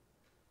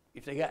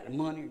 If they got the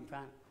money and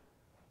find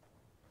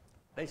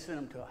it, they send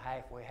them to a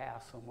halfway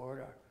house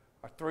somewhere,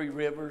 or 3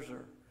 Rivers,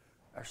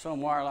 or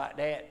somewhere like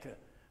that, to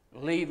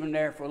leave them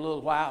there for a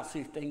little while, see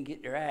if they can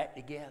get their act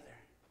together.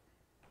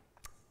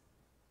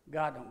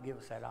 God don't give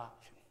us that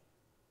option.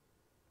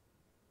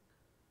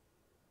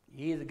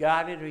 You either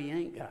got it or you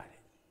ain't got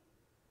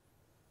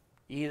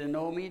it. You either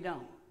know Him or you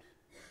don't.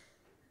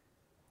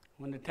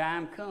 When the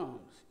time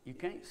comes, you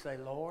can't say,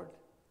 Lord,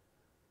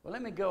 well,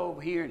 let me go over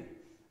here and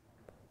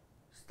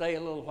stay a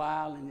little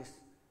while in this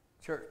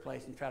church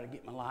place and try to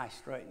get my life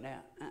straightened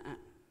out.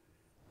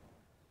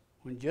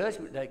 When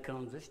Judgment Day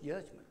comes, it's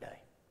Judgment Day.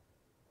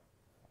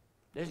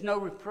 There's no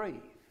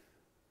reprieve.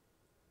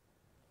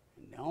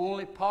 And the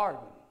only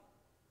pardon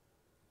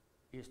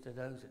is to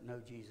those that know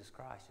Jesus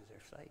Christ as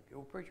their Savior.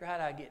 Well, preacher, how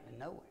did I get to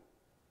know Him?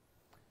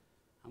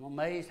 I'm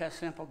amazed how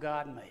simple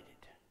God made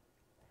it.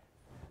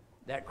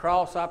 That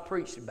cross I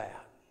preached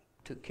about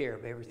took care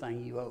of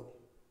everything you owe.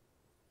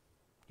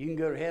 You can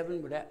go to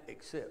heaven without,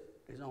 except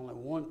there's only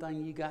one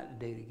thing you got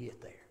to do to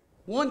get there.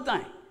 One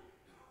thing.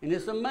 And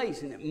it's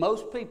amazing that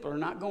most people are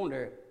not going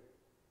there.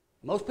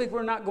 Most people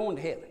are not going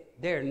to heaven.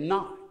 They're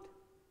not.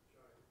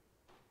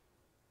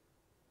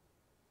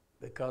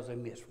 Because they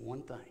missed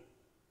one thing.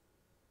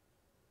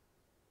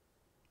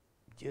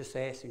 Just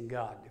asking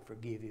God to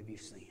forgive you of your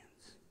sins.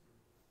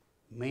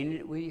 Meaning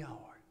it with your heart.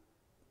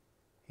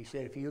 He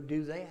said, if you'll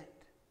do that,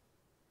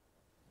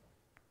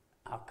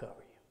 I'll cover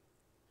you.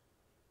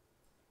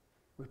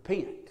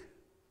 Repent.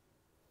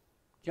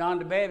 John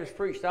the Baptist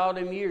preached all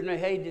them years and they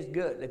hated his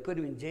gut. They put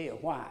him in jail.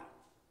 Why?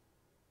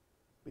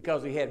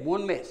 Because he had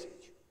one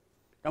message.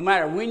 No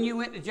matter when you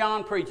went to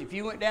John preach, if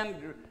you went down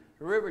to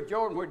the River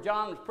Jordan where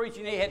John was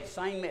preaching, he had the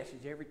same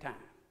message every time.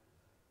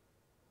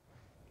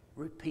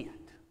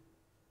 Repent.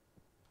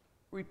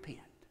 Repent.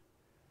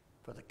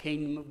 For the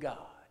kingdom of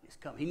God is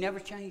coming. He never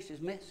changed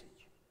his message.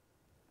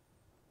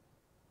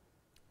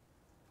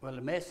 Well,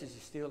 the message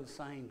is still the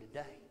same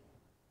today.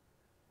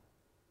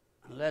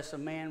 Unless a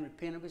man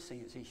repent of his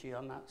sins, he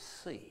shall not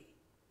see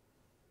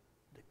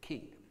the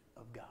kingdom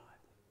of God.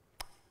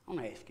 I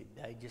want to ask you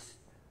today,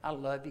 I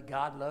love you.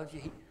 God loves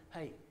you.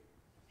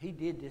 He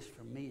did this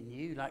for me and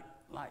you.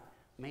 Like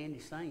Mandy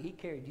sang, he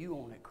carried you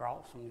on that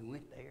cross when we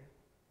went there.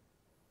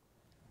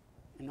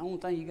 And the only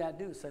thing you got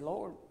to do is say,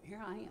 Lord,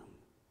 here I am.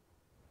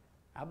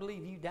 I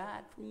believe you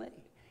died for me.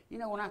 You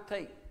know, when I'll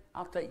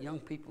take young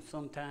people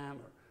sometime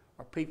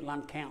or people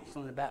I'm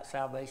counseling about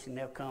salvation,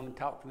 they'll come and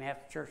talk to me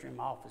after church in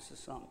my office or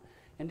something.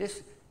 And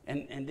this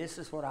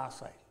is what I'll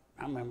say.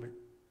 I remember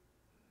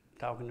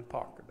talking to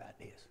Parker about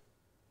this.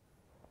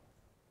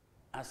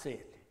 I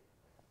said,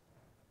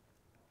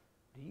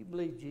 do you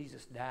believe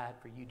Jesus died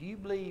for you? Do you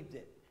believe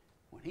that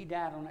when he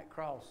died on that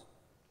cross,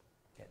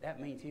 that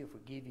means he'll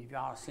forgive you of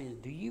all sins?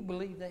 Do you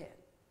believe that?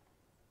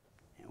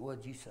 And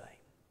what'd you say?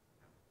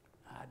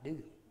 I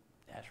do.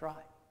 That's right.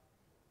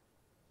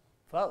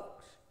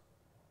 Folks,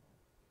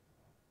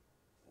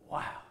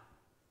 wow.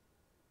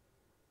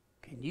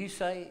 Can you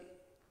say,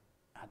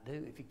 I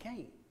do? If you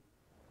can't,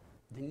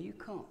 then you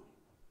come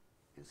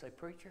and say,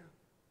 preacher,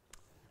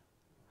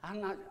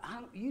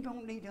 you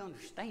don't need to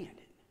understand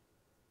it.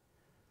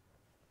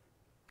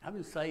 I've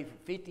been saved for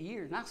 50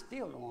 years, and I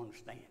still don't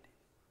understand it.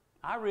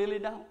 I really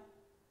don't.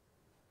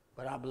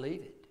 But I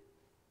believe it.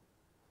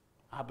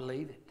 I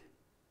believe it.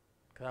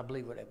 Because I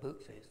believe what that book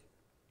says.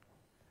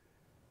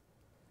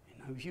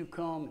 And if you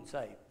come and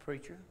say,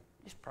 preacher,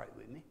 just pray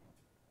with me.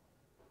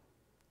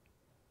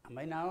 I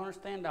may not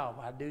understand all,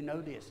 but I do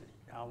know this.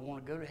 I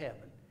want to go to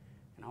heaven,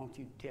 and I want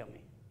you to tell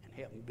me and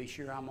help me be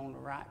sure I'm on the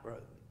right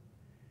road.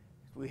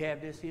 We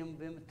have this hymn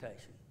of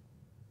invitation.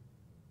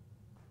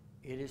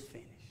 It is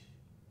finished.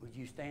 Would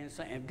you stand and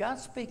sing? If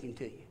God's speaking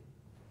to you,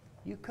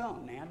 you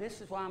come now. This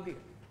is why I'm here.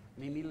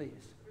 Mimi Liz.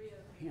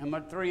 I'm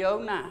at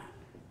 309.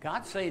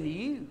 God's saying to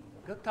you,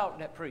 go talk to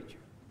that preacher.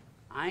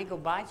 I ain't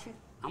going to bite you.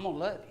 I'm going to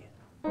love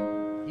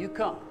you. You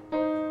come.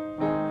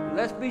 And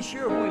let's be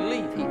sure when we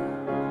leave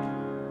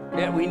here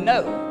that we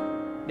know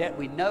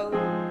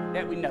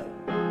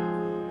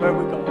where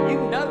we're going. You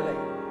can know that.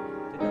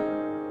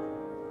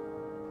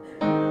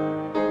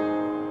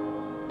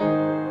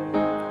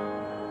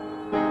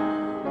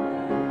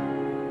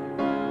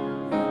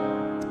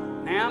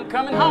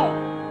 Coming home.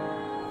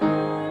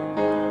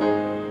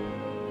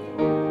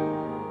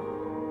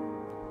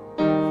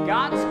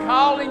 God's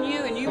calling you,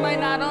 and you may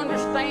not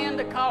understand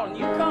the calling.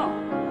 You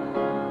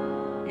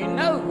come. You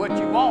know what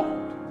you want.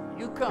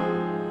 You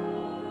come.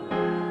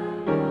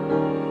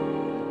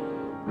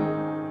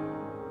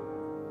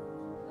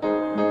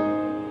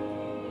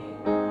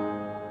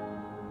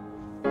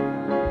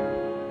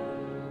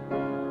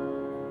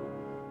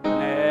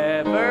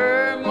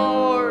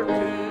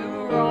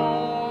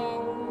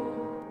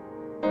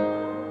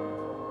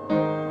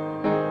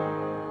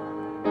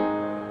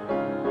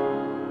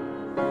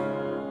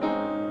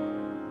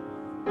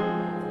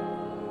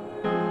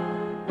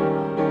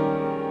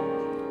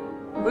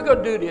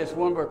 Do this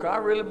one because I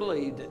really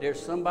believe that there's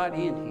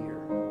somebody in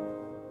here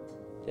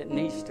that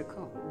needs to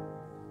come.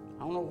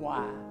 I don't know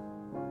why.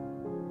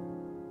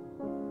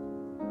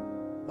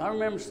 But I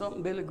remember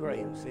something Billy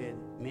Graham said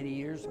many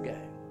years ago.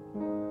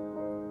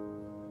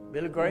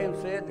 Billy Graham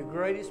said the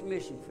greatest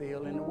mission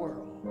field in the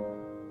world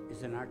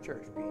is in our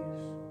church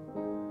pews.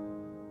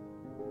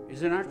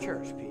 Is in our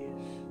church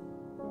pews.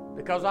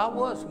 Because I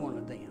was one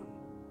of them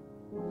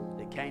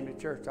that came to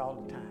church all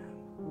the time.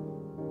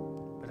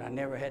 But I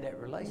never had that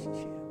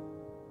relationship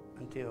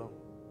until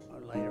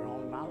later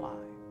on in my life.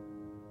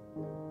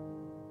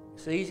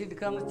 It's easy to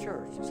come to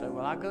church and say,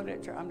 well, I go to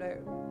that church, I'm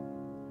there.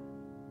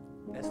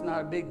 That's not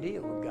a big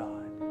deal with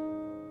God.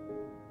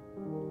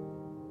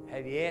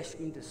 Have you asked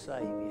him to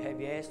save you?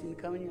 Have you asked him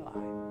to come in your life?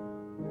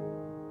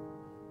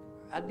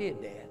 I did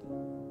that,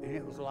 and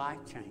it was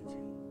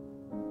life-changing.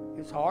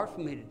 It was hard for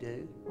me to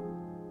do,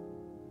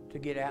 to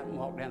get out and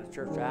walk down the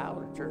church aisle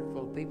with a church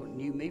full of people that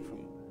knew me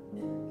from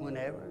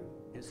whenever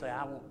and say,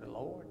 I want the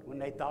Lord, when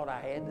they thought I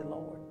had the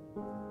Lord.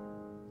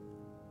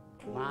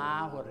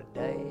 My, what a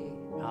day.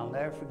 I'll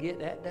never forget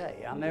that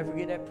day. I'll never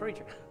forget that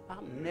preacher.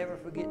 I'll never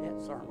forget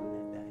that sermon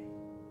that day.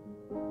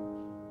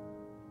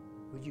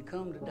 Would you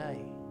come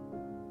today?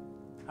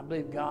 I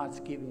believe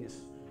God's giving us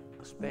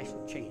a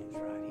special chance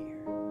right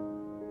here.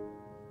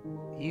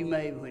 You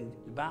may, when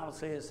the Bible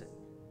says that,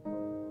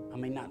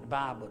 not the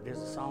Bible, but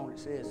there's a song that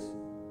says,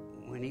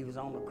 when he was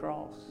on the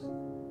cross,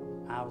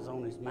 I was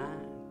on his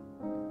mind.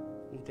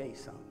 Let me tell you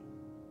something.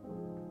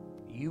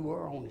 You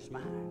were on his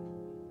mind.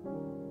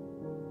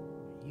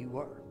 You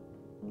were.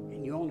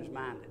 And you're on his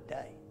mind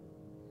today.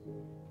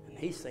 And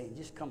he's saying,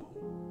 just come on.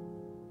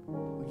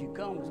 Would you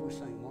come as we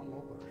sing one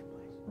more verse,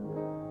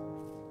 please?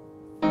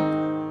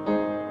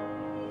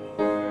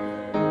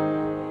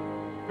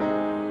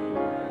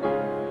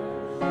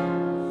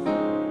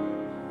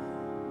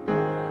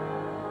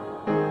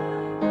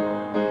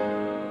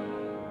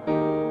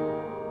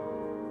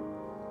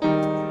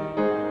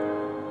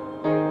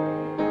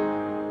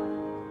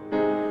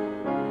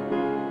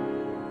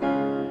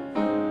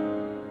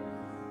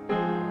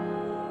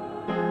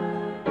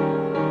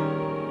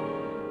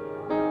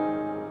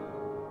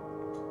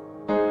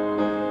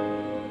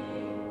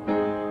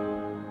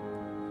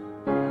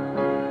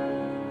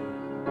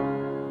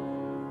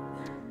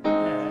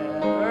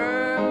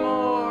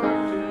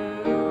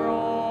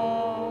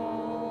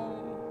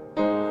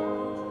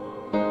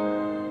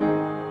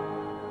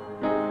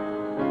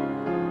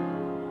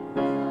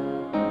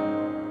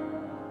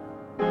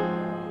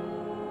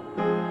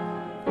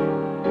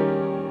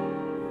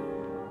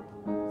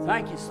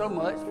 thank you so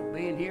much for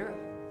being here.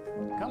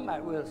 Come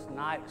back with us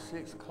tonight at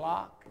 6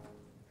 o'clock.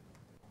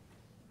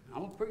 I'm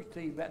going to preach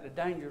to you about the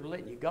danger of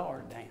letting your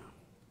guard down.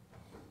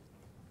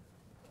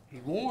 He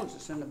warns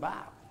us in the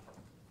Bible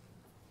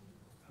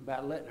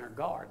about letting our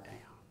guard down.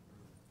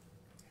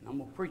 And I'm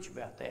going to preach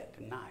about that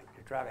tonight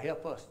to try to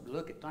help us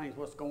look at things,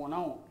 what's going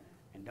on,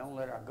 and don't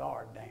let our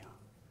guard down.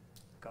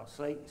 Because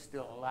Satan's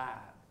still alive,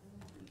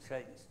 and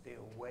Satan's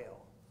still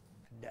well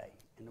today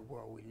in the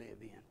world we live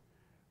in.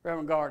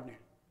 Reverend Gardner,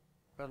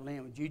 Brother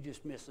Lynn, would you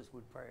dismiss us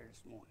with prayer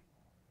this morning?